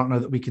world. I don't know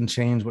that we can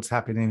change what's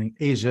happening in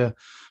Asia,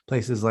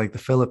 places like the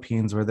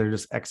Philippines, where they're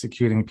just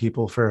executing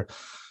people for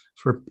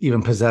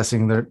even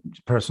possessing their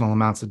personal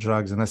amounts of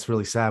drugs. And that's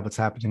really sad what's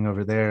happening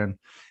over there.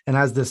 And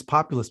as this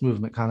populist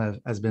movement kind of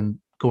has been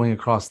going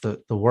across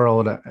the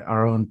world,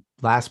 our own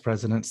last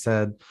president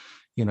said,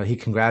 he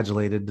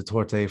congratulated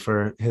Duterte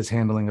for his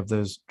handling of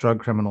those drug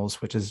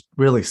criminals, which is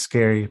really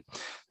scary.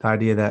 The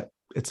idea that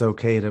it's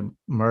okay to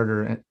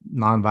murder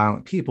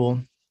nonviolent people.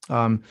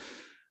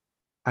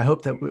 I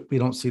hope that we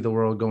don't see the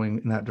world going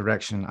in that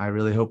direction. I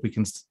really hope we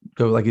can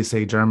go, like you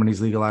say,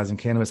 Germany's legalizing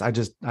cannabis. I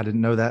didn't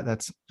know that.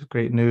 That's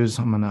great news.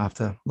 I'm going to have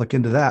to look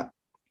into that.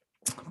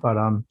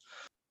 But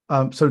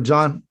so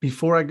John,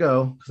 before I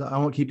go, because I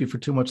won't keep you for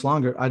too much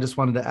longer, I just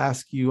wanted to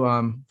ask you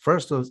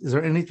first, is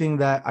there anything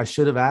that I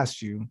should have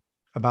asked you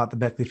about the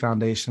Beckley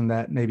Foundation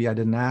that maybe I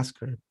didn't ask,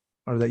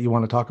 or that you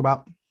want to talk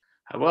about?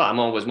 Well, I'm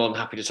always more than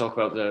happy to talk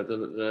about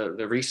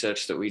the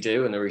research that we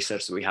do and the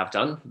research that we have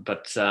done.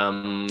 But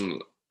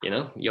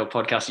your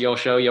podcast, your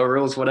show, your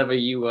rules, whatever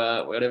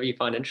you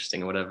find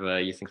interesting, or whatever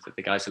you think that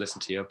the guys who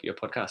listen to your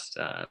podcast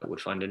would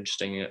find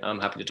interesting, I'm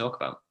happy to talk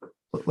about.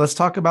 Let's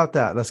talk about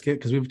that.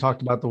 Because we've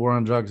talked about the war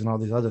on drugs and all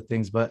these other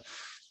things, but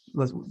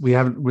we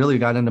haven't really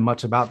got into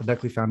much about the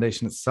Beckley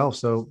Foundation itself.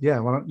 So yeah,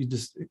 why don't you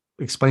just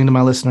explain to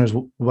my listeners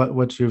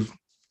what you've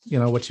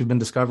been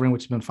discovering,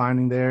 what you've been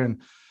finding there?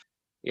 And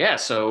yeah,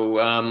 so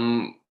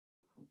I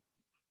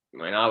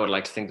would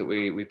like to think that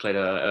we played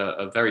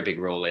a very big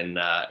role in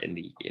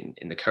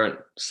the current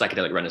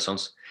psychedelic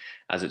renaissance,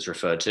 as it's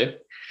referred to.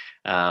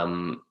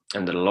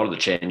 And that a lot of the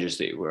changes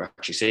that we're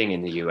actually seeing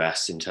in the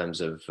US in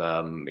terms of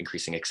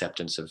increasing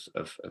acceptance of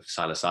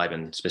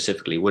psilocybin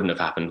specifically wouldn't have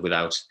happened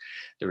without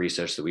the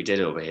research that we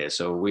did over here.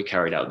 So we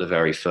carried out the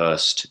very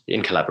first,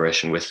 in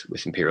collaboration with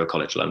Imperial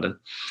College London,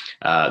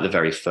 the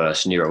very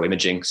first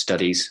neuroimaging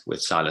studies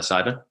with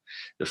psilocybin,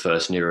 the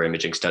first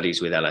neuroimaging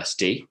studies with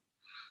LSD,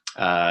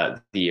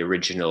 the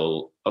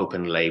original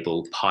open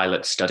label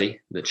pilot study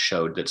that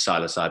showed that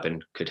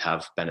psilocybin could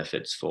have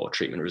benefits for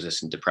treatment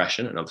resistant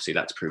depression. And obviously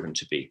that's proven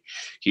to be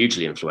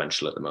hugely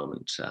influential at the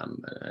moment,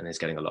 and is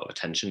getting a lot of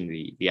attention.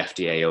 The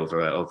FDA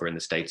over in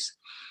the States,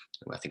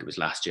 I think it was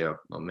last year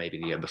or maybe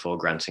the year before,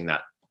 granting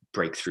that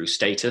breakthrough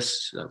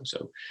status.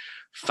 So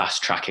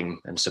fast tracking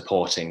and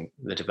supporting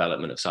the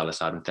development of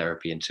psilocybin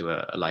therapy into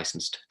a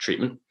licensed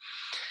treatment.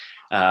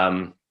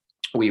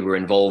 We were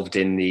involved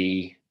in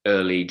the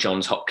early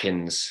Johns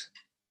Hopkins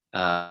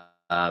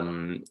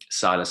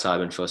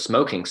psilocybin for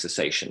smoking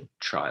cessation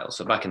trial.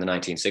 So back in the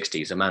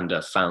 1960s,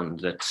 Amanda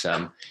found that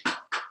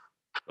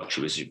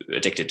she was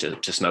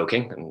addicted to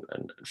smoking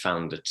and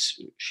found that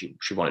she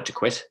wanted to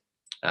quit.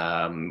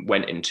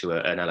 Went into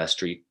an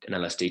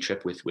LSD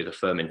trip with a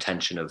firm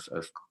intention of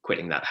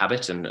quitting that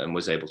habit, and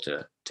was able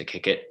to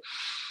kick it.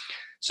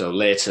 So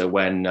later,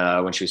 when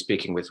she was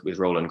speaking with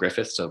Roland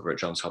Griffiths over at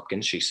Johns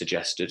Hopkins, she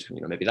suggested,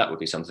 maybe that would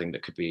be something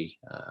that could be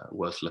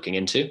worth looking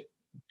into.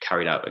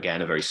 Carried out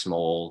again a very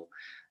small,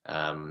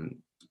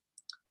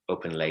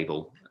 open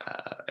label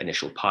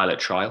initial pilot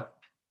trial.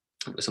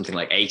 It was something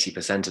like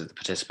 80% of the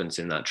participants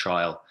in that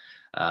trial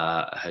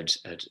had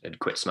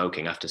quit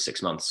smoking after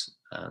 6 months.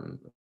 And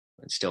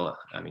still,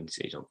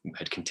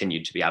 had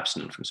continued to be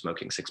abstinent from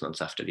smoking 6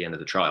 months after the end of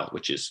the trial,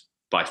 which is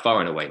by far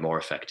and away more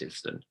effective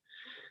than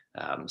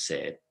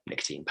say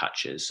nicotine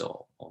patches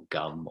or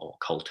gum or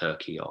cold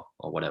turkey or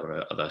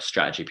whatever other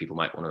strategy people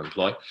might want to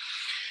employ.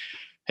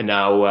 And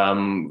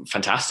now,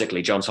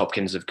 fantastically, Johns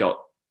Hopkins have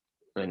got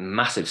a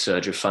massive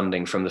surge of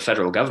funding from the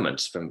federal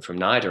government, from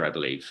NIDA, I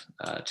believe,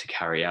 to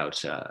carry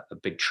out a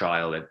big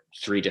trial at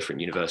 3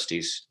 different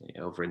universities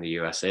over in the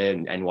USA,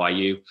 and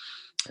NYU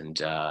and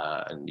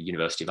the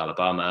University of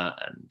Alabama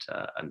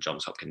and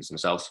Johns Hopkins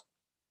themselves,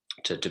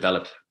 to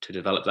develop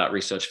that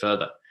research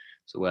further.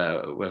 So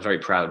we're very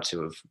proud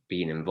to have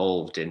been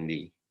involved in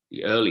the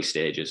early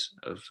stages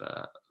of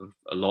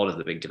a lot of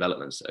the big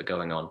developments that are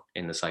going on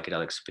in the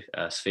psychedelic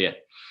sphere.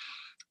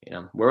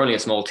 We're only a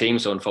small team,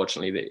 so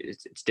unfortunately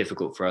it's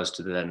difficult for us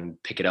to then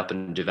pick it up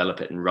and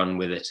develop it and run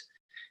with it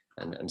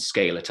and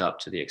scale it up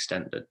to the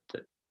extent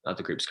that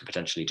other groups could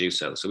potentially do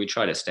so. So we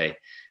try to stay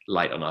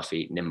light on our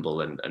feet,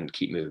 nimble, and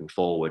keep moving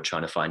forward,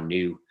 trying to find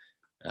new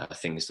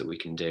things that we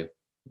can do.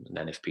 And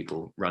then if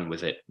people run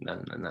with it,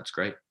 then that's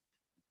great.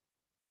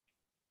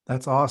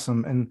 That's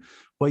awesome. And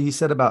what you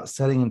said about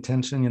setting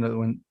intention,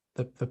 when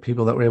the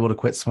people that were able to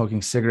quit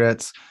smoking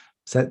cigarettes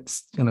set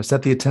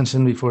the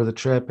attention before the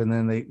trip, and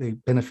then they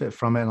benefit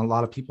from it. And a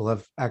lot of people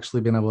have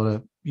actually been able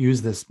to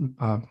use this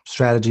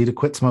strategy to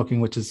quit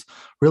smoking, which is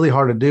really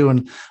hard to do. And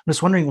I'm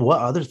just wondering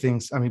what other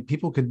things,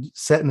 people could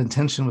set an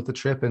intention with the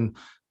trip and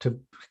to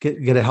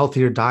get a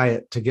healthier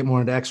diet, to get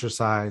more into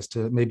exercise,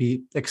 to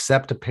maybe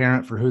accept a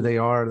parent for who they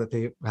are that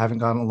they haven't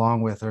gotten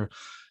along with, or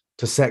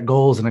to set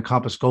goals and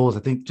accomplish goals.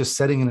 I think just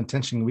setting an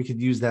intention, we could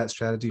use that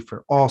strategy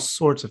for all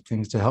sorts of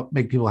things to help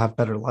make people have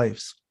better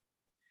lives.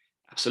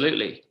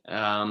 Absolutely.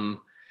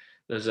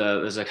 There's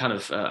a kind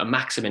of a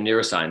maxim in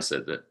neuroscience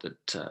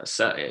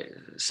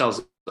that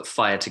cells that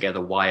fire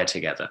together wire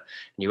together,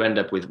 and you end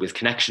up with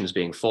connections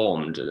being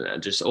formed,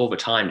 and just over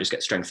time just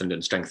get strengthened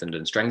and strengthened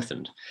and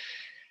strengthened.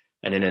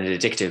 And in an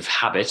addictive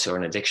habit or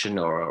an addiction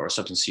or a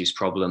substance use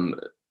problem,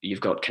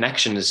 you've got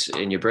connections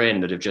in your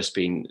brain that have just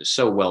been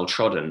so well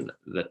trodden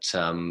that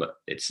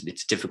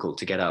it's difficult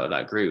to get out of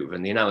that groove.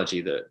 And the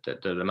analogy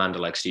that Amanda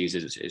likes to use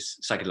is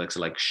psychedelics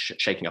are like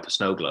shaking up a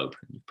snow globe.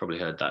 You've probably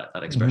heard that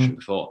expression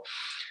before.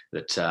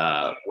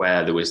 That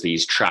where there was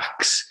these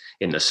tracks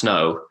in the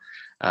snow,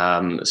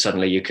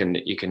 suddenly you can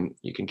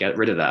get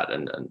rid of that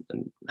and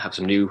have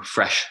some new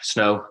fresh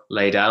snow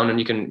lay down, and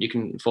you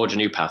can forge a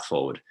new path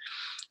forward.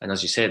 And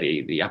as you say,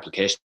 the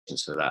applications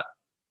for that,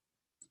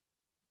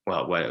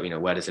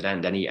 well, where does it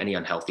end? Any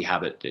unhealthy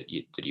habit that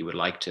you would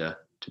like to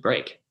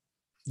break,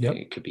 Yep.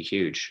 it could be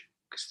huge.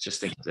 Because just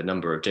think of the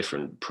number of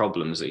different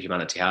problems that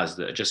humanity has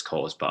that are just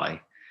caused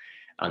by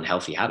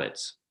unhealthy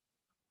habits,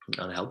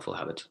 unhelpful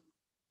habits.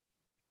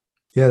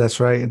 Yeah, that's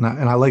right. And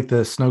I like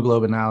the snow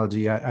globe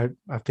analogy. I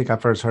think I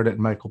first heard it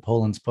in Michael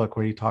Pollan's book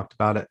where he talked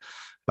about it,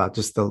 about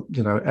just the,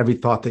 every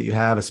thought that you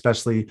have,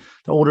 especially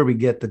the older we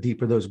get, the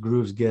deeper those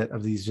grooves get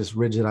of these just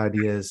rigid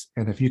ideas.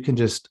 And if you can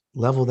just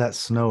level that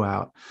snow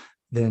out,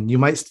 then you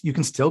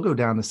can still go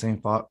down the same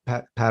thought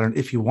pattern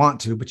if you want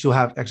to, but you'll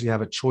actually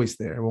have a choice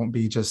there. It won't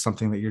be just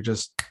something that you're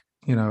just,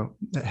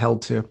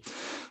 held to.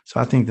 So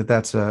I think that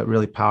that's a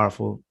really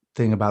powerful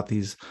thing about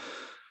these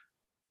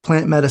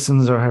plant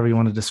medicines, or however you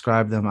want to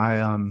describe them.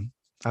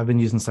 I've been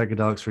using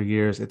psychedelics for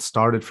years. It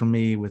started for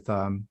me with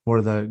more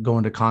of the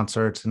going to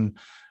concerts and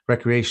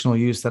recreational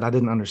use that I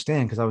didn't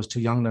understand because I was too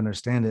young to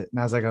understand it.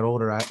 And as I got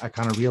older, I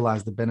kind of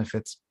realized the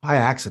benefits by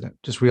accident,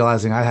 just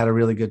realizing I had a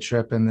really good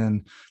trip. And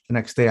then the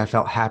next day I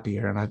felt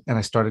happier, and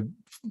I started,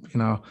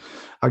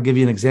 I'll give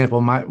you an example.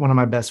 One of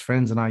my best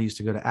friends and I used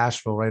to go to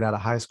Asheville right out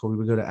of high school. We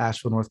would go to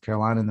Asheville, North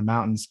Carolina, in the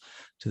mountains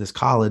to this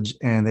college,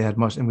 and they had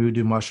and we would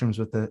do mushrooms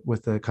with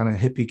the kind of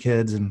hippie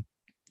kids. And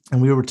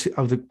we were two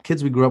of the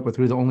kids we grew up with.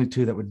 We were the only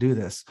two that would do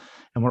this.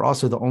 And we're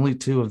also the only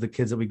two of the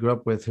kids that we grew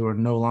up with who are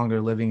no longer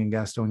living in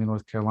Gastonia,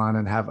 North Carolina,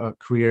 and have a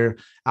career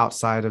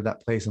outside of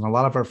that place. And a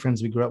lot of our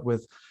friends we grew up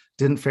with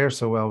didn't fare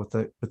so well with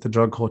the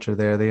drug culture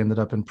there. They ended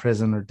up in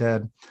prison or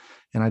dead.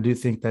 And I do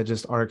think that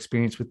just our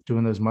experience with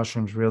doing those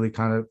mushrooms really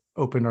kind of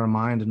opened our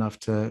mind enough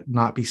to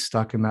not be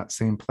stuck in that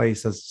same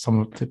place as some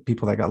of the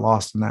people that got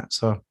lost in that.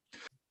 So,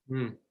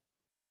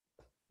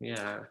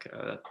 yeah,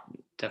 that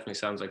definitely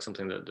sounds like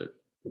something that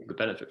you could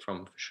benefit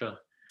from, for sure.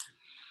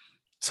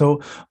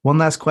 So one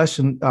last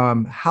question.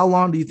 How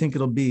long do you think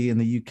it'll be in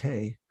the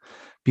UK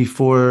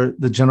before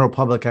the general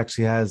public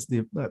actually has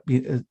the,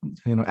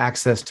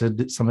 access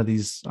to some of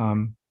these,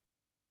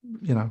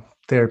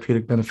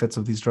 therapeutic benefits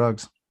of these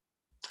drugs?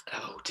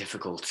 Oh,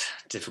 difficult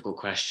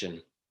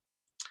question.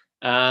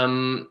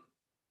 I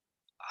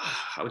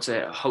would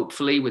say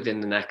hopefully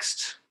within the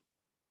next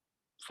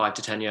 5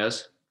 to 10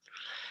 years.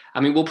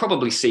 I mean, we'll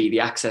probably see the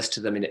access to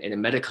them in a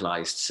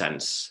medicalized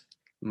sense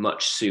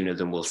much sooner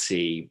than we'll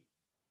see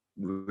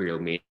real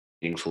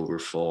meaningful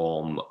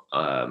reform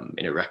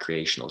in a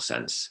recreational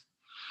sense.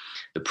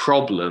 The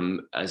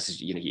problem,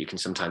 as you can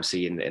sometimes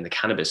see in the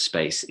cannabis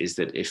space, is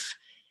that if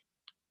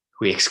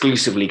we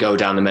exclusively go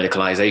down the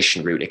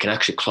medicalization route, it can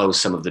actually close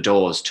some of the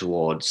doors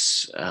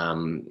towards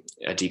a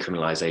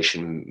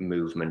decriminalization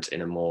movement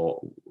in a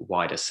more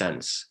wider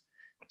sense.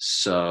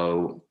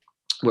 So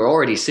we're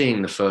already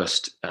seeing the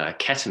first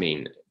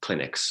ketamine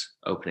clinics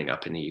opening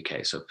up in the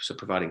UK. So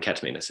providing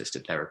ketamine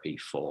assisted therapy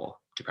for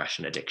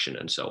depression, addiction,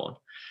 and so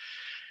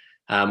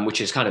on, which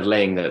is kind of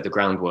laying the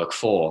groundwork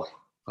for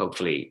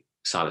hopefully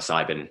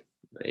psilocybin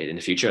in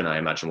the future. And I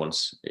imagine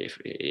once if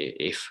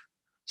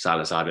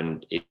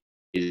psilocybin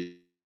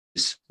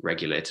is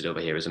regulated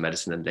over here as a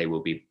medicine, then they will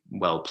be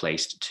well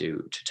placed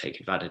to take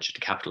advantage, to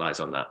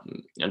capitalize on that.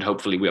 And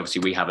hopefully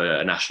we have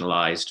a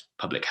nationalized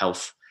public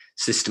health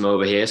system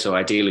over here. So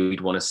ideally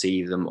we'd want to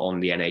see them on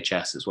the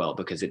NHS as well,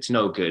 because it's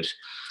no good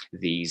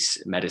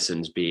these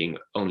medicines being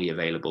only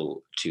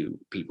available to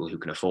people who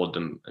can afford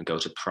them and go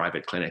to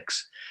private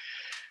clinics.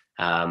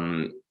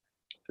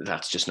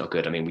 That's just not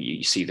good. I mean,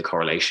 you see the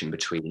correlation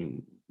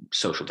between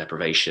social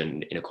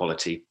deprivation,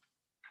 inequality,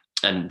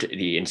 and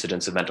the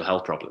incidence of mental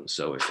health problems.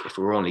 So if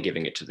we're only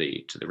giving it to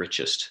the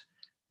richest,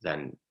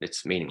 then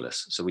it's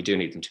meaningless. So we do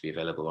need them to be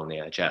available on the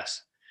NHS.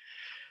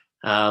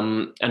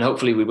 And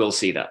hopefully we will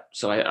see that.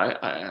 So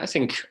I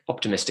think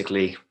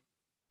optimistically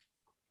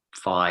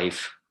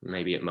 5,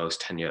 maybe at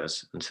most 10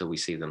 years until we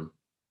see them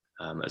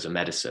as a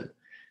medicine.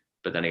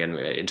 But then again,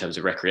 in terms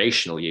of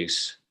recreational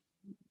use,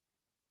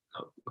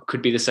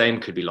 could be the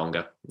same, could be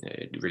longer.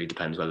 It really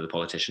depends whether the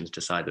politicians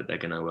decide that they're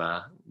going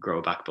to grow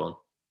a backbone.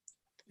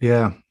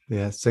 Yeah,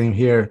 same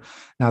here.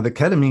 Now the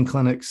ketamine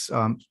clinics,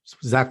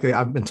 exactly.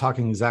 I've been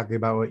talking exactly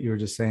about what you were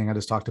just saying. I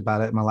just talked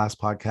about it in my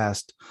last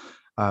podcast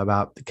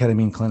about the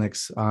ketamine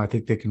clinics. I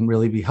think they can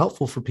really be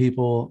helpful for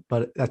people,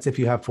 but that's if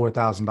you have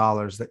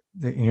 $4,000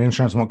 that your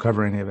insurance won't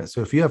cover any of it.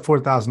 So if you have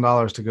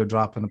 $4,000 to go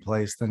drop in a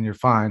place, then you're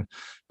fine.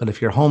 But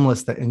if you're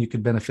homeless and you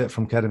could benefit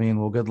from ketamine,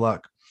 well, good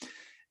luck.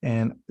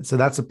 And so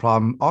that's a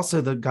problem.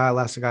 Also, the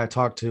last guy I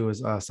talked to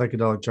is a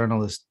psychedelic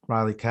journalist,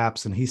 Riley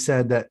Capps, and he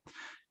said that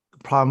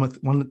one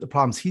of the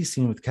problems he's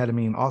seen with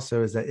ketamine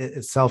also is that it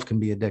itself can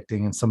be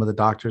addicting, and some of the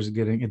doctors are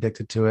getting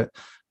addicted to it.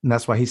 And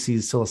that's why he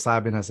sees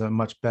psilocybin as a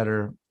much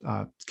better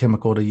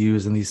chemical to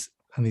use in these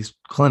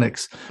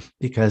clinics,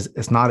 because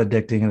it's not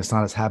addicting and it's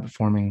not as habit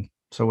forming.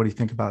 So what do you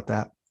think about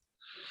that?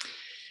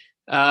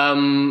 Yeah,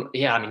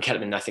 I mean,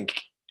 ketamine, I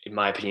think, in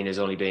my opinion, is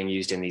only being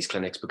used in these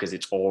clinics because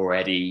it's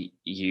already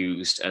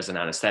used as an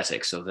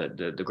anesthetic. So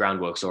the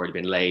groundwork's already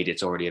been laid,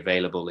 it's already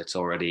available, it's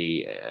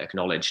already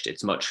acknowledged.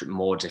 It's much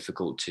more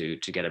difficult to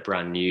get a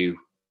brand new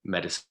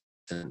medicine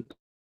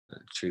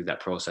through that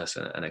process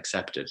and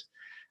accepted.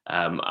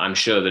 I'm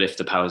sure that if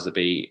the powers that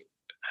be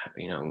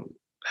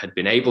had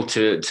been able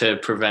to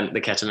prevent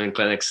the ketamine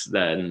clinics,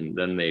 then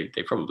they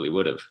probably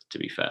would have, to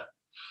be fair.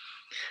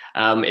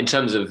 In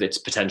terms of its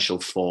potential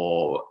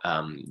for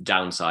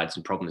downsides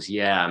and problems,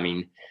 yeah, I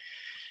mean,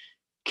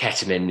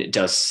 ketamine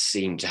does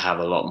seem to have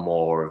a lot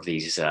more of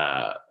these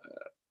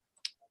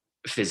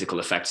physical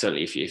effects.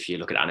 Certainly, if you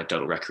look at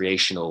anecdotal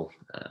recreational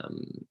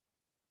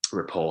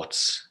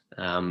reports,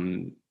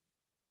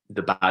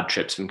 the bad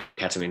trips from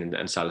ketamine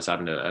and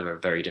psilocybin are a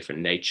very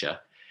different nature.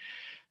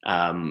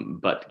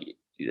 But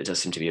there does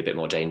seem to be a bit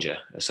more danger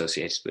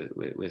associated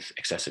with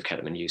excessive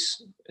ketamine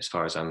use, as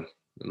far as I'm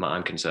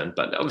concerned.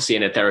 But obviously,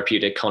 in a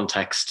therapeutic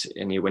context,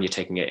 when you're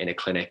taking it in a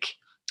clinic,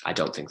 I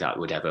don't think that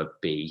would ever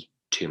be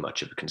too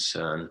much of a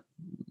concern.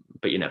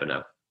 But you never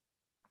know.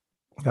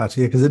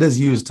 Gotcha. Yeah, because it is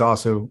used to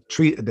also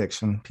treat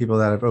addiction. People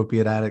that have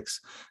opiate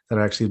addicts that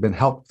have actually been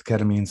helped with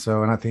ketamine.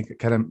 So, and I think a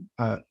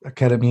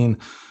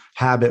ketamine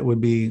habit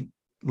would be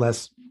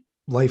less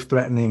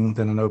life-threatening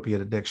than an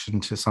opiate addiction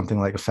to something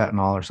like a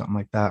fentanyl or something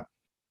like that.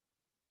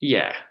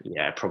 Yeah,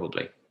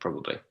 probably.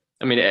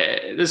 I mean,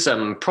 there's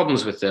some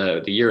problems with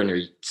the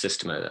urinary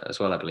system as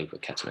well, I believe,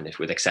 with ketamine,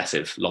 with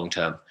excessive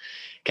long-term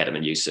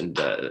ketamine use. And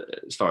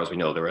as far as we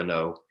know, there are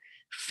no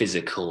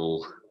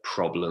physical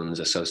problems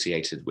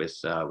associated with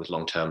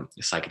long-term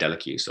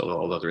psychedelic use,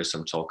 although there is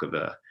some talk of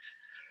a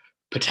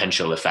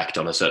potential effect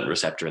on a certain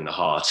receptor in the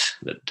heart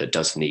that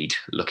does need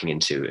looking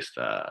into if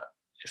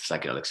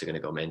psychedelics are going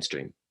to go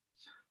mainstream.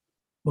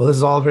 Well, this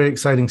is all very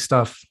exciting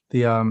stuff.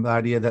 The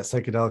idea that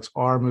psychedelics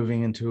are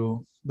moving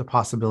into the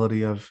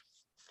possibility of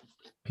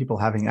people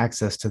having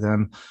access to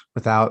them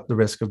without the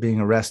risk of being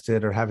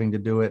arrested or having to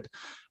do it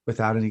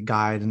without any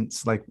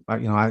guidance. Like,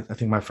 I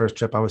think my first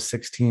trip, I was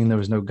 16. There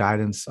was no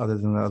guidance other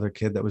than the other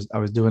kid that I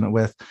was doing it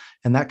with.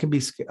 And that can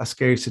be a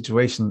scary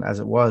situation, as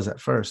it was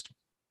at first.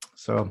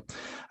 So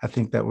I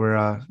think that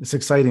it's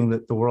exciting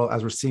that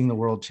as we're seeing the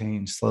world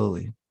change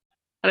slowly.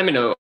 And I mean,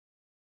 a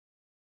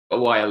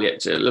while,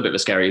 it's a little bit of a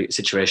scary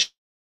situation,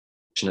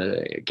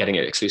 getting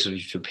it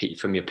exclusively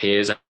from your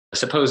peers. I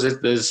suppose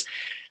there's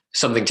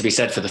something to be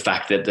said for the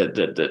fact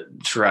that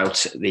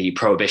throughout the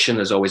prohibition,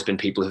 there's always been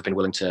people who've been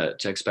willing to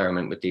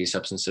experiment with these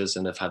substances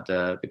and have had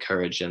the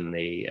courage and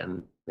the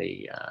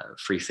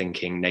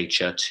free-thinking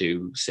nature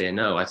to say,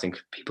 no, I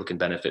think people can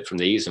benefit from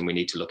these and we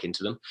need to look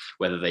into them,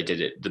 whether they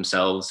did it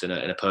themselves in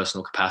a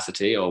personal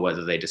capacity or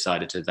whether they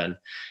decided to then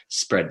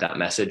spread that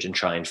message and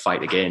try and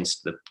fight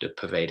against the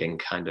pervading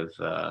kind of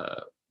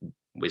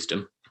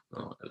wisdom,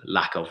 or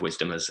lack of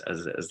wisdom, as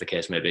the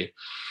case may be.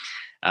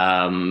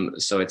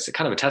 So it's a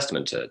kind of a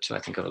testament to I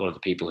think a lot of the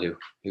people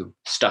who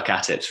stuck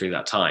at it through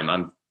that time.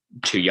 I'm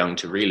too young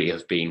to really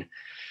have been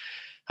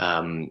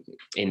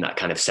in that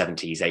kind of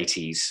 70s,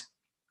 80s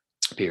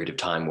period of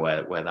time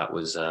where that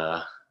was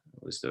the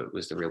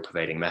real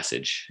pervading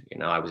message.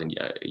 I was in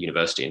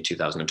university in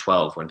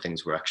 2012 when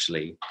things were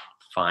actually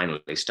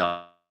finally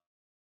starting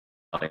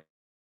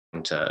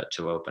to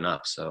open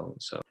up. So.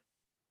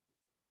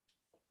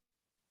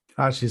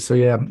 Actually, so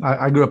yeah,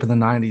 I grew up in the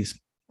 90s.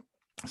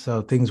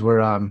 So things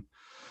were, I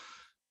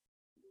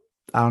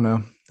don't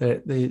know,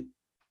 there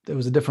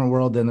was a different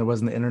world then. There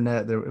wasn't the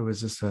internet. It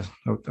was just a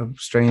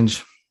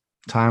strange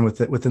time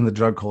within the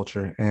drug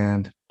culture.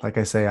 And like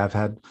I say, I've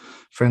had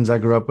friends I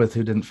grew up with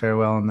who didn't fare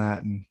well in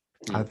that. And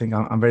I think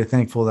I'm very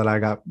thankful that I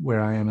got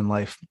where I am in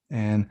life.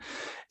 And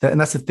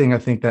that's the thing I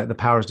think that the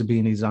powers to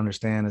be needs to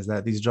understand is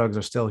that these drugs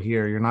are still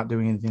here. You're not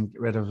doing anything to get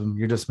rid of them.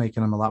 You're just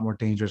making them a lot more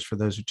dangerous for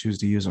those who choose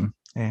to use them.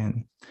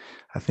 And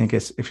I think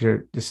this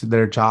is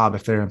their job,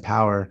 if they're in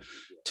power,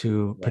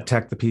 to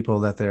protect the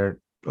people that they're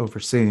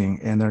overseeing.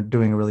 And they're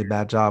doing a really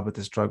bad job with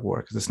this drug war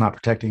because it's not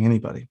protecting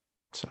anybody.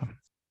 So.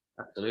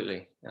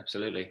 Absolutely.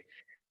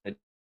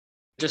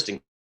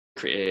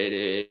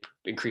 It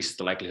increases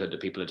the likelihood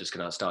that people are just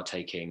going to start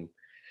taking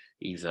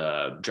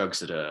either drugs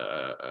that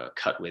are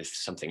cut with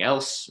something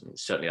else.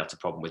 Certainly that's a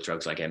problem with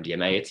drugs like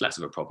MDMA. It's less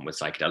of a problem with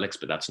psychedelics,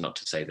 but that's not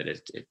to say that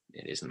it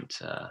isn't.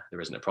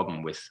 There isn't a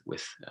problem with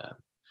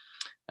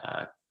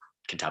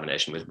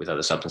contamination with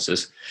other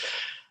substances.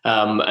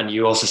 And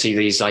you also see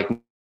these like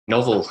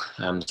novel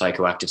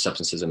psychoactive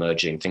substances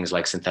emerging, things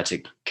like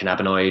synthetic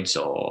cannabinoids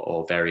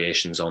or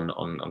variations on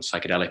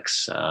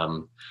psychedelics.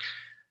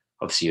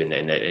 Obviously,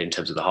 in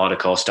terms of the harder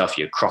core stuff,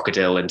 your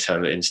crocodile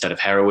instead of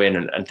heroin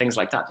and things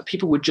like that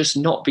people would just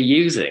not be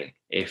using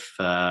if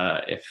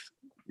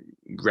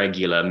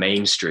regular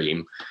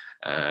mainstream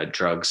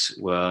drugs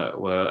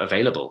were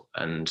available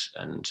and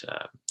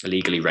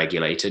legally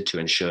regulated to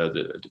ensure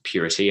the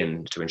purity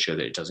and to ensure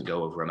that it doesn't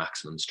go over a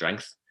maximum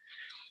strength.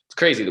 It's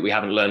crazy that we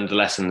haven't learned the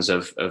lessons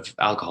of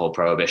alcohol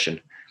prohibition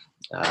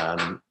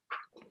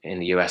in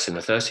the US in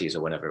the 30s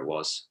or whenever it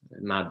was.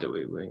 Mad that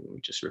we're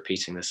just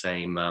repeating the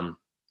same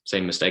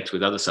mistakes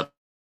with other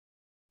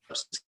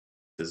substances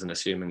and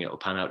assuming it will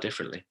pan out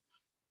differently.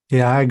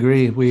 Yeah, I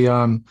agree.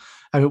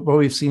 What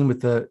we've seen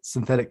with the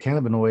synthetic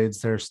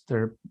cannabinoids,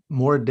 they're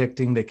more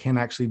addicting. They can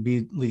actually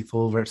be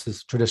lethal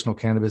versus traditional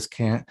cannabis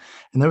can't.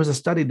 And there was a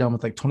study done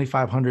with like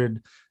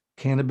 2,500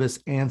 cannabis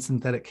and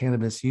synthetic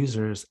cannabis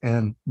users,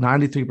 and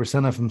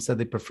 93% of them said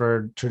they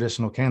preferred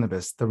traditional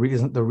cannabis. The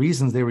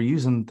reasons they were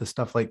using the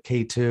stuff like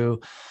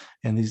K2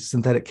 and these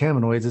synthetic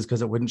cannabinoids is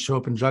because it wouldn't show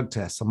up in drug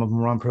tests. Some of them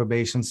were on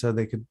probation, so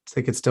they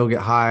could still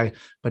get high,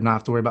 but not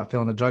have to worry about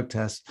failing a drug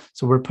test.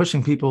 So we're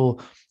pushing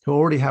people who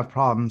already have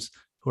problems,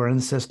 who are in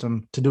the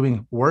system, to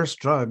doing worse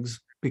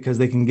drugs because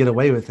they can get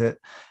away with it.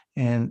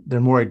 And they're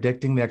more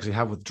addicting. They actually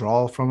have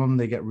withdrawal from them.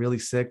 They get really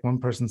sick. One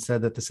person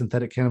said that the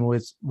synthetic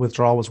cannabinoids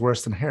withdrawal was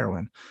worse than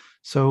heroin.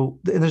 So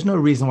there's no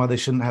reason why they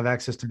shouldn't have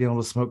access to being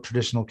able to smoke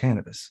traditional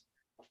cannabis.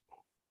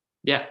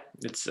 Yeah,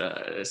 it's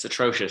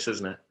atrocious,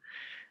 isn't it?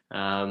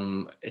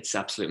 It's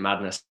absolute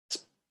madness.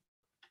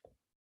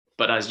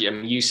 But as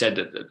you said,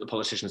 that the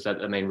politicians, that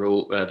their main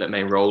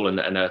role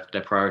and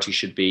their priority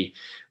should be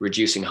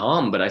reducing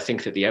harm. But I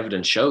think that the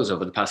evidence shows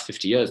over the past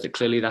 50 years that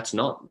clearly that's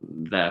not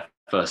their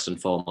first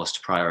and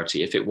foremost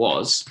priority. If it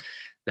was,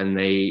 then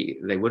they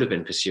would have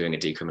been pursuing a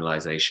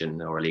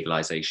decriminalization or a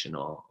legalization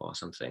or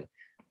something.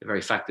 The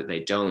very fact that they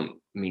don't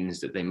means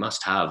that they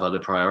must have other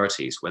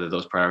priorities, whether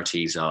those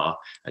priorities are,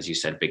 as you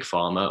said, big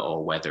pharma,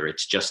 or whether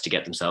it's just to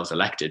get themselves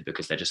elected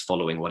because they're just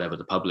following whatever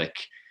the public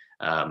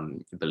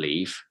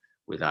believe,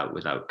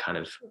 without kind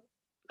of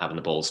having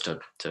the balls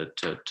to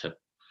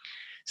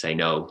say,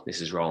 no,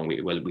 this is wrong.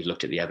 We've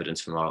looked at the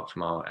evidence from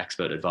our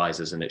expert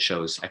advisors and it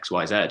shows X,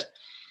 Y, Z.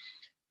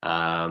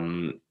 I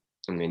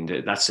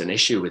mean, that's an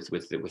issue with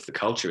the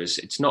culture. Is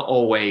it's not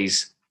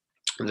always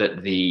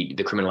that the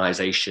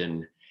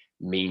criminalization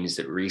means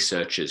that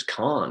researchers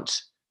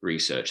can't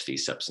research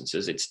these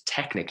substances. It's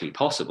technically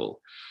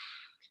possible,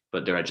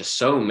 but there are just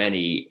so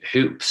many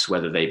hoops,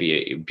 whether they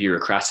be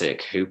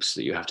bureaucratic hoops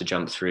that you have to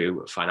jump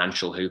through,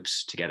 financial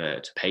hoops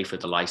to pay for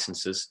the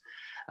licenses,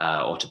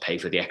 or to pay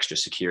for the extra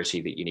security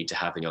that you need to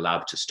have in your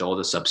lab to store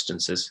the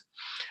substances,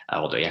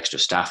 or the extra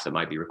staff that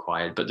might be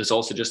required. But there's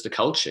also just the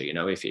culture.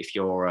 If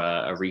you're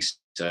a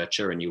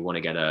researcher and you want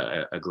to get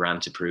a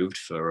grant approved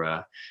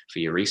for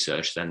your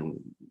research, then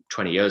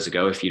 20 years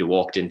ago, if you'd have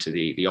walked into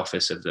the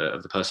office of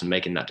the person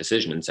making that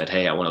decision and said,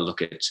 hey, I want to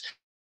look at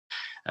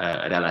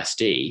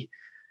LSD,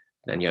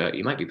 then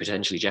you might be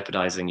potentially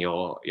jeopardizing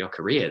your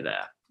career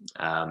there,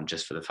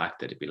 just for the fact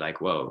that it'd be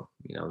like, whoa,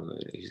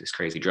 he's this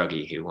crazy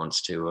druggie who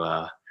wants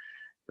to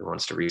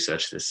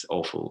research this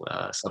awful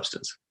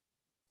substance.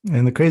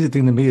 And the crazy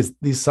thing to me is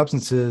these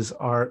substances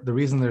are, the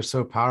reason they're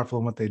so powerful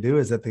in what they do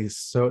is that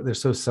they're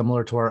so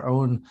similar to our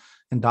own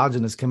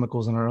endogenous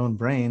chemicals in our own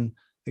brain,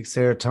 like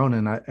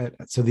serotonin.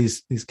 So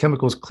these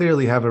chemicals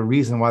clearly have a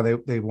reason why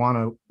they want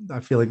to, I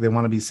feel like they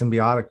want to be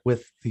symbiotic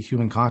with the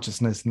human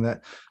consciousness, and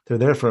that they're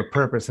there for a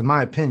purpose. In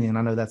my opinion,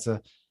 I know that's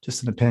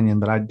just an opinion,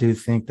 but I do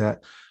think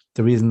that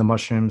the reason the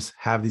mushrooms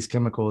have these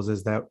chemicals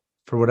is that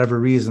for whatever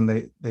reason,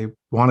 they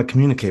want to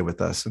communicate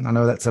with us. And I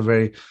know that's a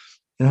very,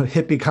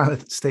 hippie kind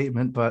of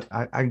statement, but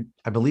I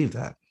believe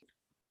that.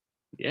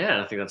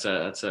 Yeah, I think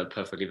that's a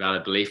perfectly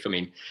valid belief. I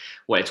mean,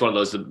 it's one of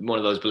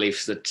those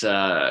beliefs that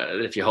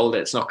if you hold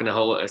it, it's not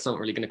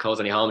really going to cause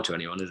any harm to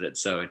anyone, is it?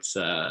 So it's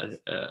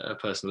a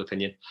personal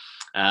opinion.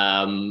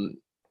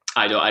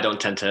 I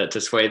don't tend to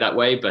sway that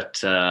way, but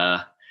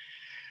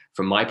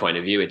from my point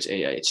of view,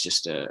 it's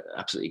just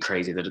absolutely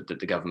crazy that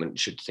the government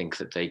should think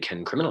that they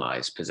can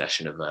criminalize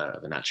possession of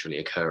a naturally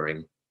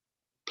occurring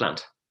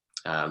plant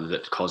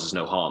that causes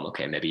no harm.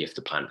 Okay, maybe if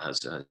the plant has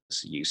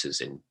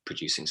uses in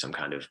producing some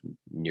kind of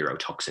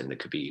neurotoxin that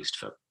could be used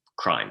for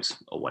crimes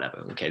or whatever,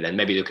 okay, then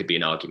maybe there could be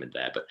an argument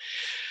there. But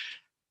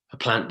a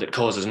plant that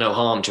causes no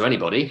harm to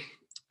anybody,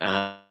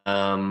 and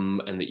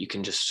that you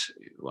can just,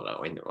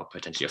 or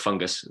potentially a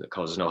fungus that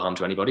causes no harm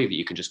to anybody, that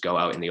you can just go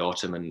out in the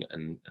autumn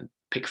and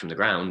pick from the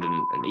ground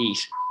and eat,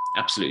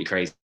 absolutely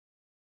crazy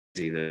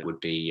that would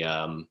be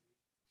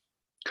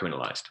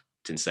criminalized.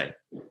 It's insane.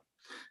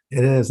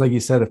 It is. Like you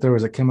said, if there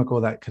was a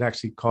chemical that could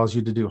actually cause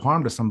you to do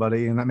harm to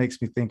somebody, and that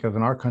makes me think of,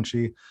 in our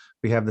country,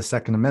 we have the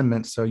Second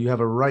Amendment. So you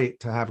have a right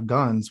to have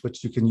guns,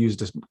 which you can use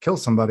to kill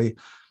somebody,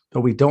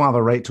 but we don't have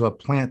a right to a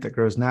plant that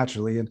grows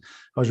naturally. And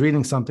I was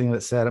reading something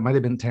that said, it might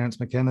have been Terence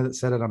McKenna that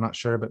said it, I'm not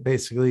sure, but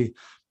basically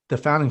the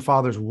founding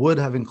fathers would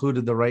have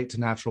included the right to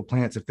natural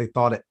plants if they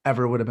thought it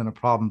ever would have been a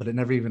problem, but it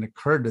never even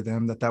occurred to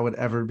them that would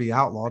ever be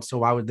outlawed. So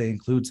why would they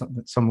include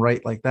some right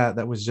like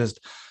that was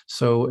just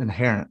so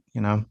inherent,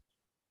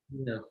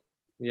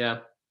 Yeah.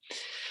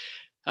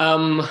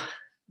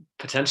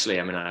 Potentially.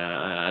 I mean,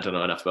 I don't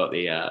know enough about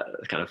the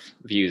kind of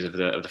views of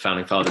the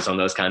founding fathers on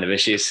those kind of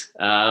issues.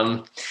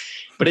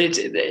 But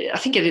I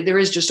think there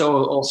is just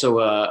also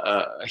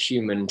a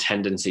human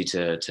tendency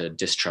to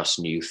distrust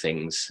new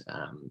things,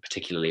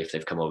 particularly if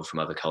they've come over from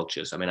other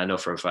cultures. I mean, I know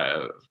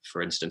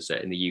for instance,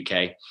 that in the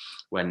UK,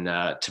 when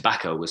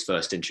tobacco was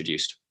first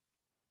introduced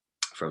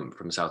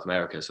from South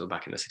America, so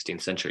back in the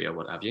 16th century or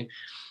what have you,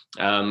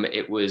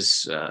 it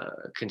was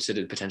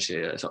considered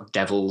potentially a sort of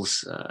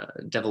devil's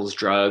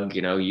drug,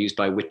 used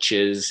by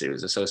witches. It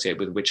was associated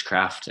with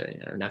witchcraft.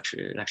 In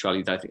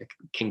actuality, I think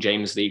King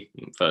James the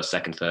first,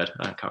 second, third,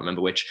 I can't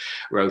remember which,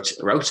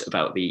 wrote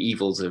about the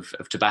evils of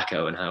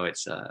tobacco and how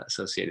it's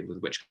associated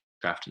with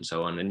witchcraft and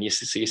so on. And you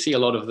see a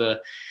lot of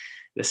the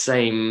the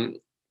same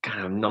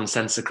kind of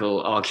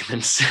nonsensical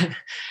arguments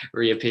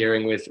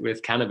reappearing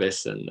with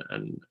cannabis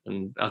and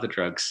other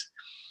drugs.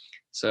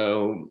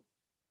 So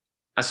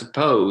I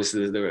suppose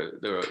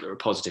there are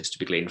positives to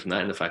be gleaned from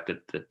that, in the fact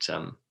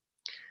that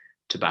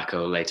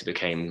tobacco later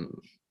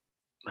became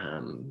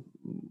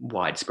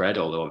widespread,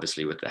 although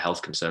obviously with the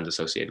health concerns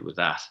associated with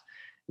that,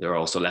 there are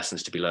also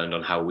lessons to be learned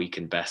on how we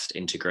can best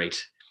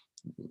integrate,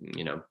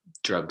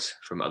 drugs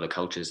from other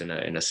cultures in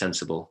a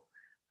sensible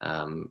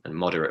and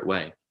moderate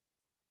way.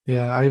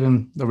 Yeah, I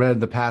even read in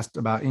the past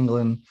about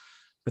England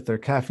with their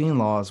caffeine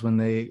laws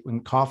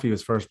when coffee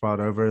was first brought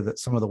over, that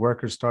some of the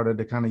workers started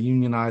to kind of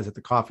unionize at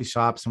the coffee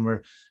shops and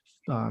were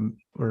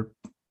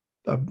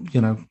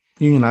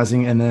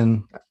unionizing, and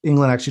then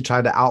England actually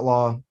tried to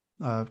outlaw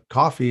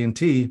coffee and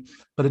tea,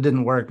 but it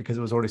didn't work because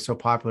it was already so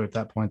popular at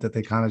that point that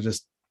they kind of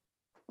just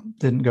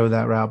didn't go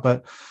that route.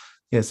 But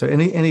yeah, so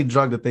any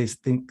drug that they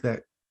think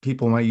that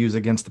people might use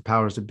against the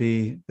powers that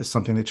be is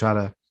something they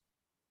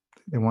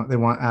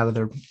want out of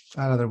their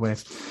way.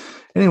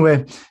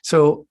 Anyway,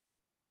 so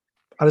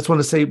I just want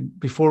to say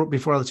before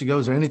I let you go,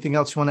 is there anything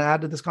else you want to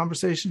add to this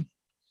conversation?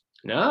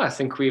 No, I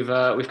think we've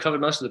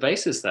covered most of the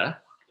bases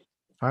there.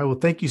 All right. Well,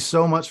 thank you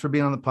so much for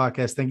being on the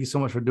podcast. Thank you so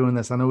much for doing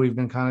this. I know we've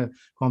been kind of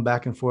going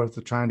back and forth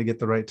to trying to get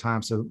the right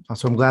time. So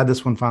I'm glad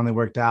this one finally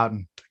worked out.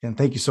 And again,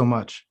 thank you so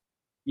much.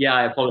 Yeah,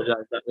 I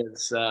apologize. That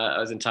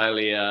was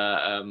entirely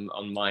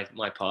on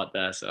my part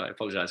there. So I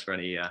apologize for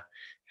any kind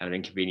of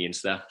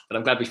inconvenience there. But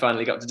I'm glad we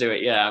finally got to do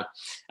it. Yeah.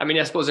 I mean,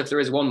 I suppose if there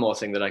is one more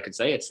thing that I could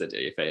say, it's that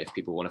if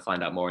people want to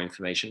find out more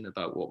information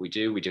about what we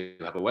do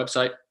have a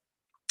website,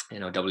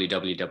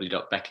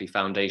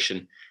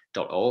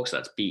 www.beckleyfoundation.org. So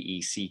that's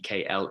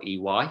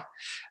BECKLEY.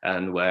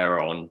 And we're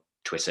on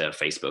Twitter,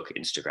 Facebook,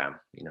 Instagram,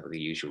 the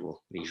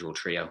usual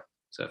trio.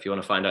 So if you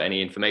want to find out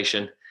any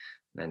information,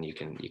 then you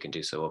can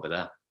do so over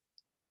there.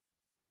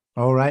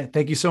 All right.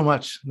 Thank you so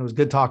much. It was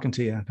good talking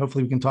to you.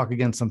 Hopefully we can talk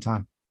again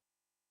sometime.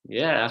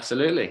 Yeah,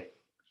 absolutely.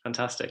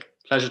 Fantastic.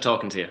 Pleasure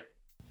talking to you.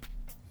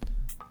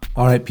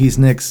 All right, Peace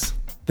Nicks.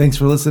 Thanks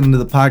for listening to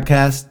the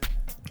podcast.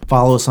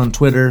 Follow us on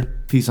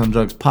Twitter, Peace on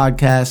Drugs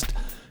Podcast.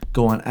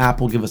 Go on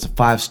Apple, give us a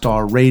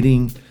 5-star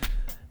rating,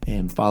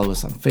 and follow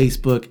us on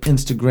Facebook,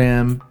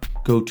 Instagram.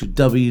 Go to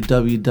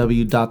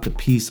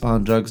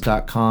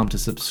www.thepeaceondrugs.com to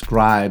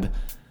subscribe,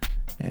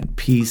 and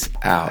peace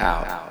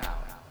out.